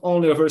and not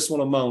only a very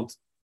small amount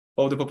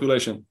of the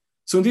population.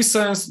 So in this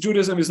sense,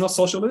 Judaism is not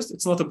socialist.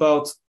 It's not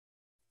about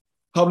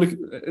public.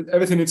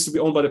 Everything needs to be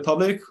owned by the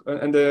public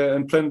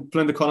and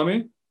planned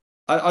economy.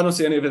 I don't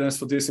see any evidence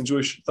for this in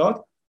Jewish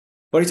thought.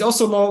 But it's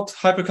also not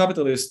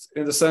hyper-capitalist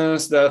in the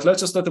sense that let's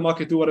just let the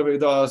market do whatever it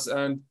does,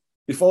 and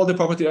if all the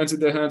property ends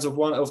in the hands of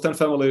 1 of 10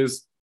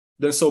 families,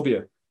 then so be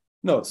it.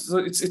 No,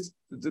 so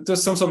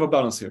there's some sort of a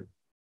balance here.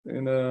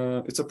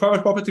 It's a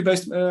private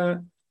property-based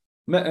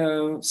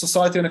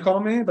society and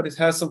economy, but it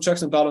has some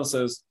checks and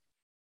balances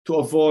to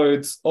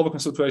avoid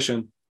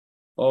overconcentration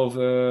of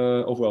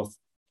wealth.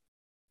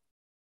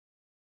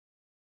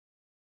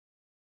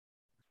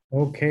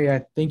 Okay,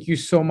 thank you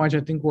so much. I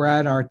think we're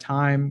at our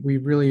time. We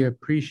really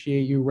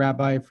appreciate you,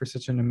 Rabbi, for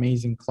such an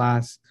amazing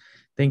class.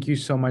 Thank you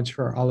so much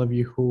for all of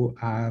you who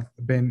have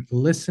been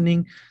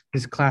listening.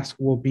 This class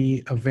will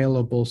be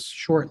available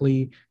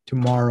shortly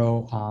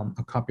tomorrow,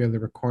 a copy of the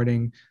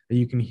recording that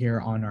you can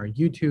hear on our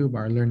YouTube,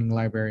 our learning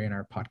library, and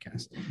our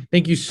podcast.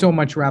 Thank you so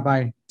much,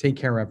 Rabbi. Take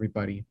care,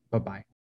 everybody. Bye-bye.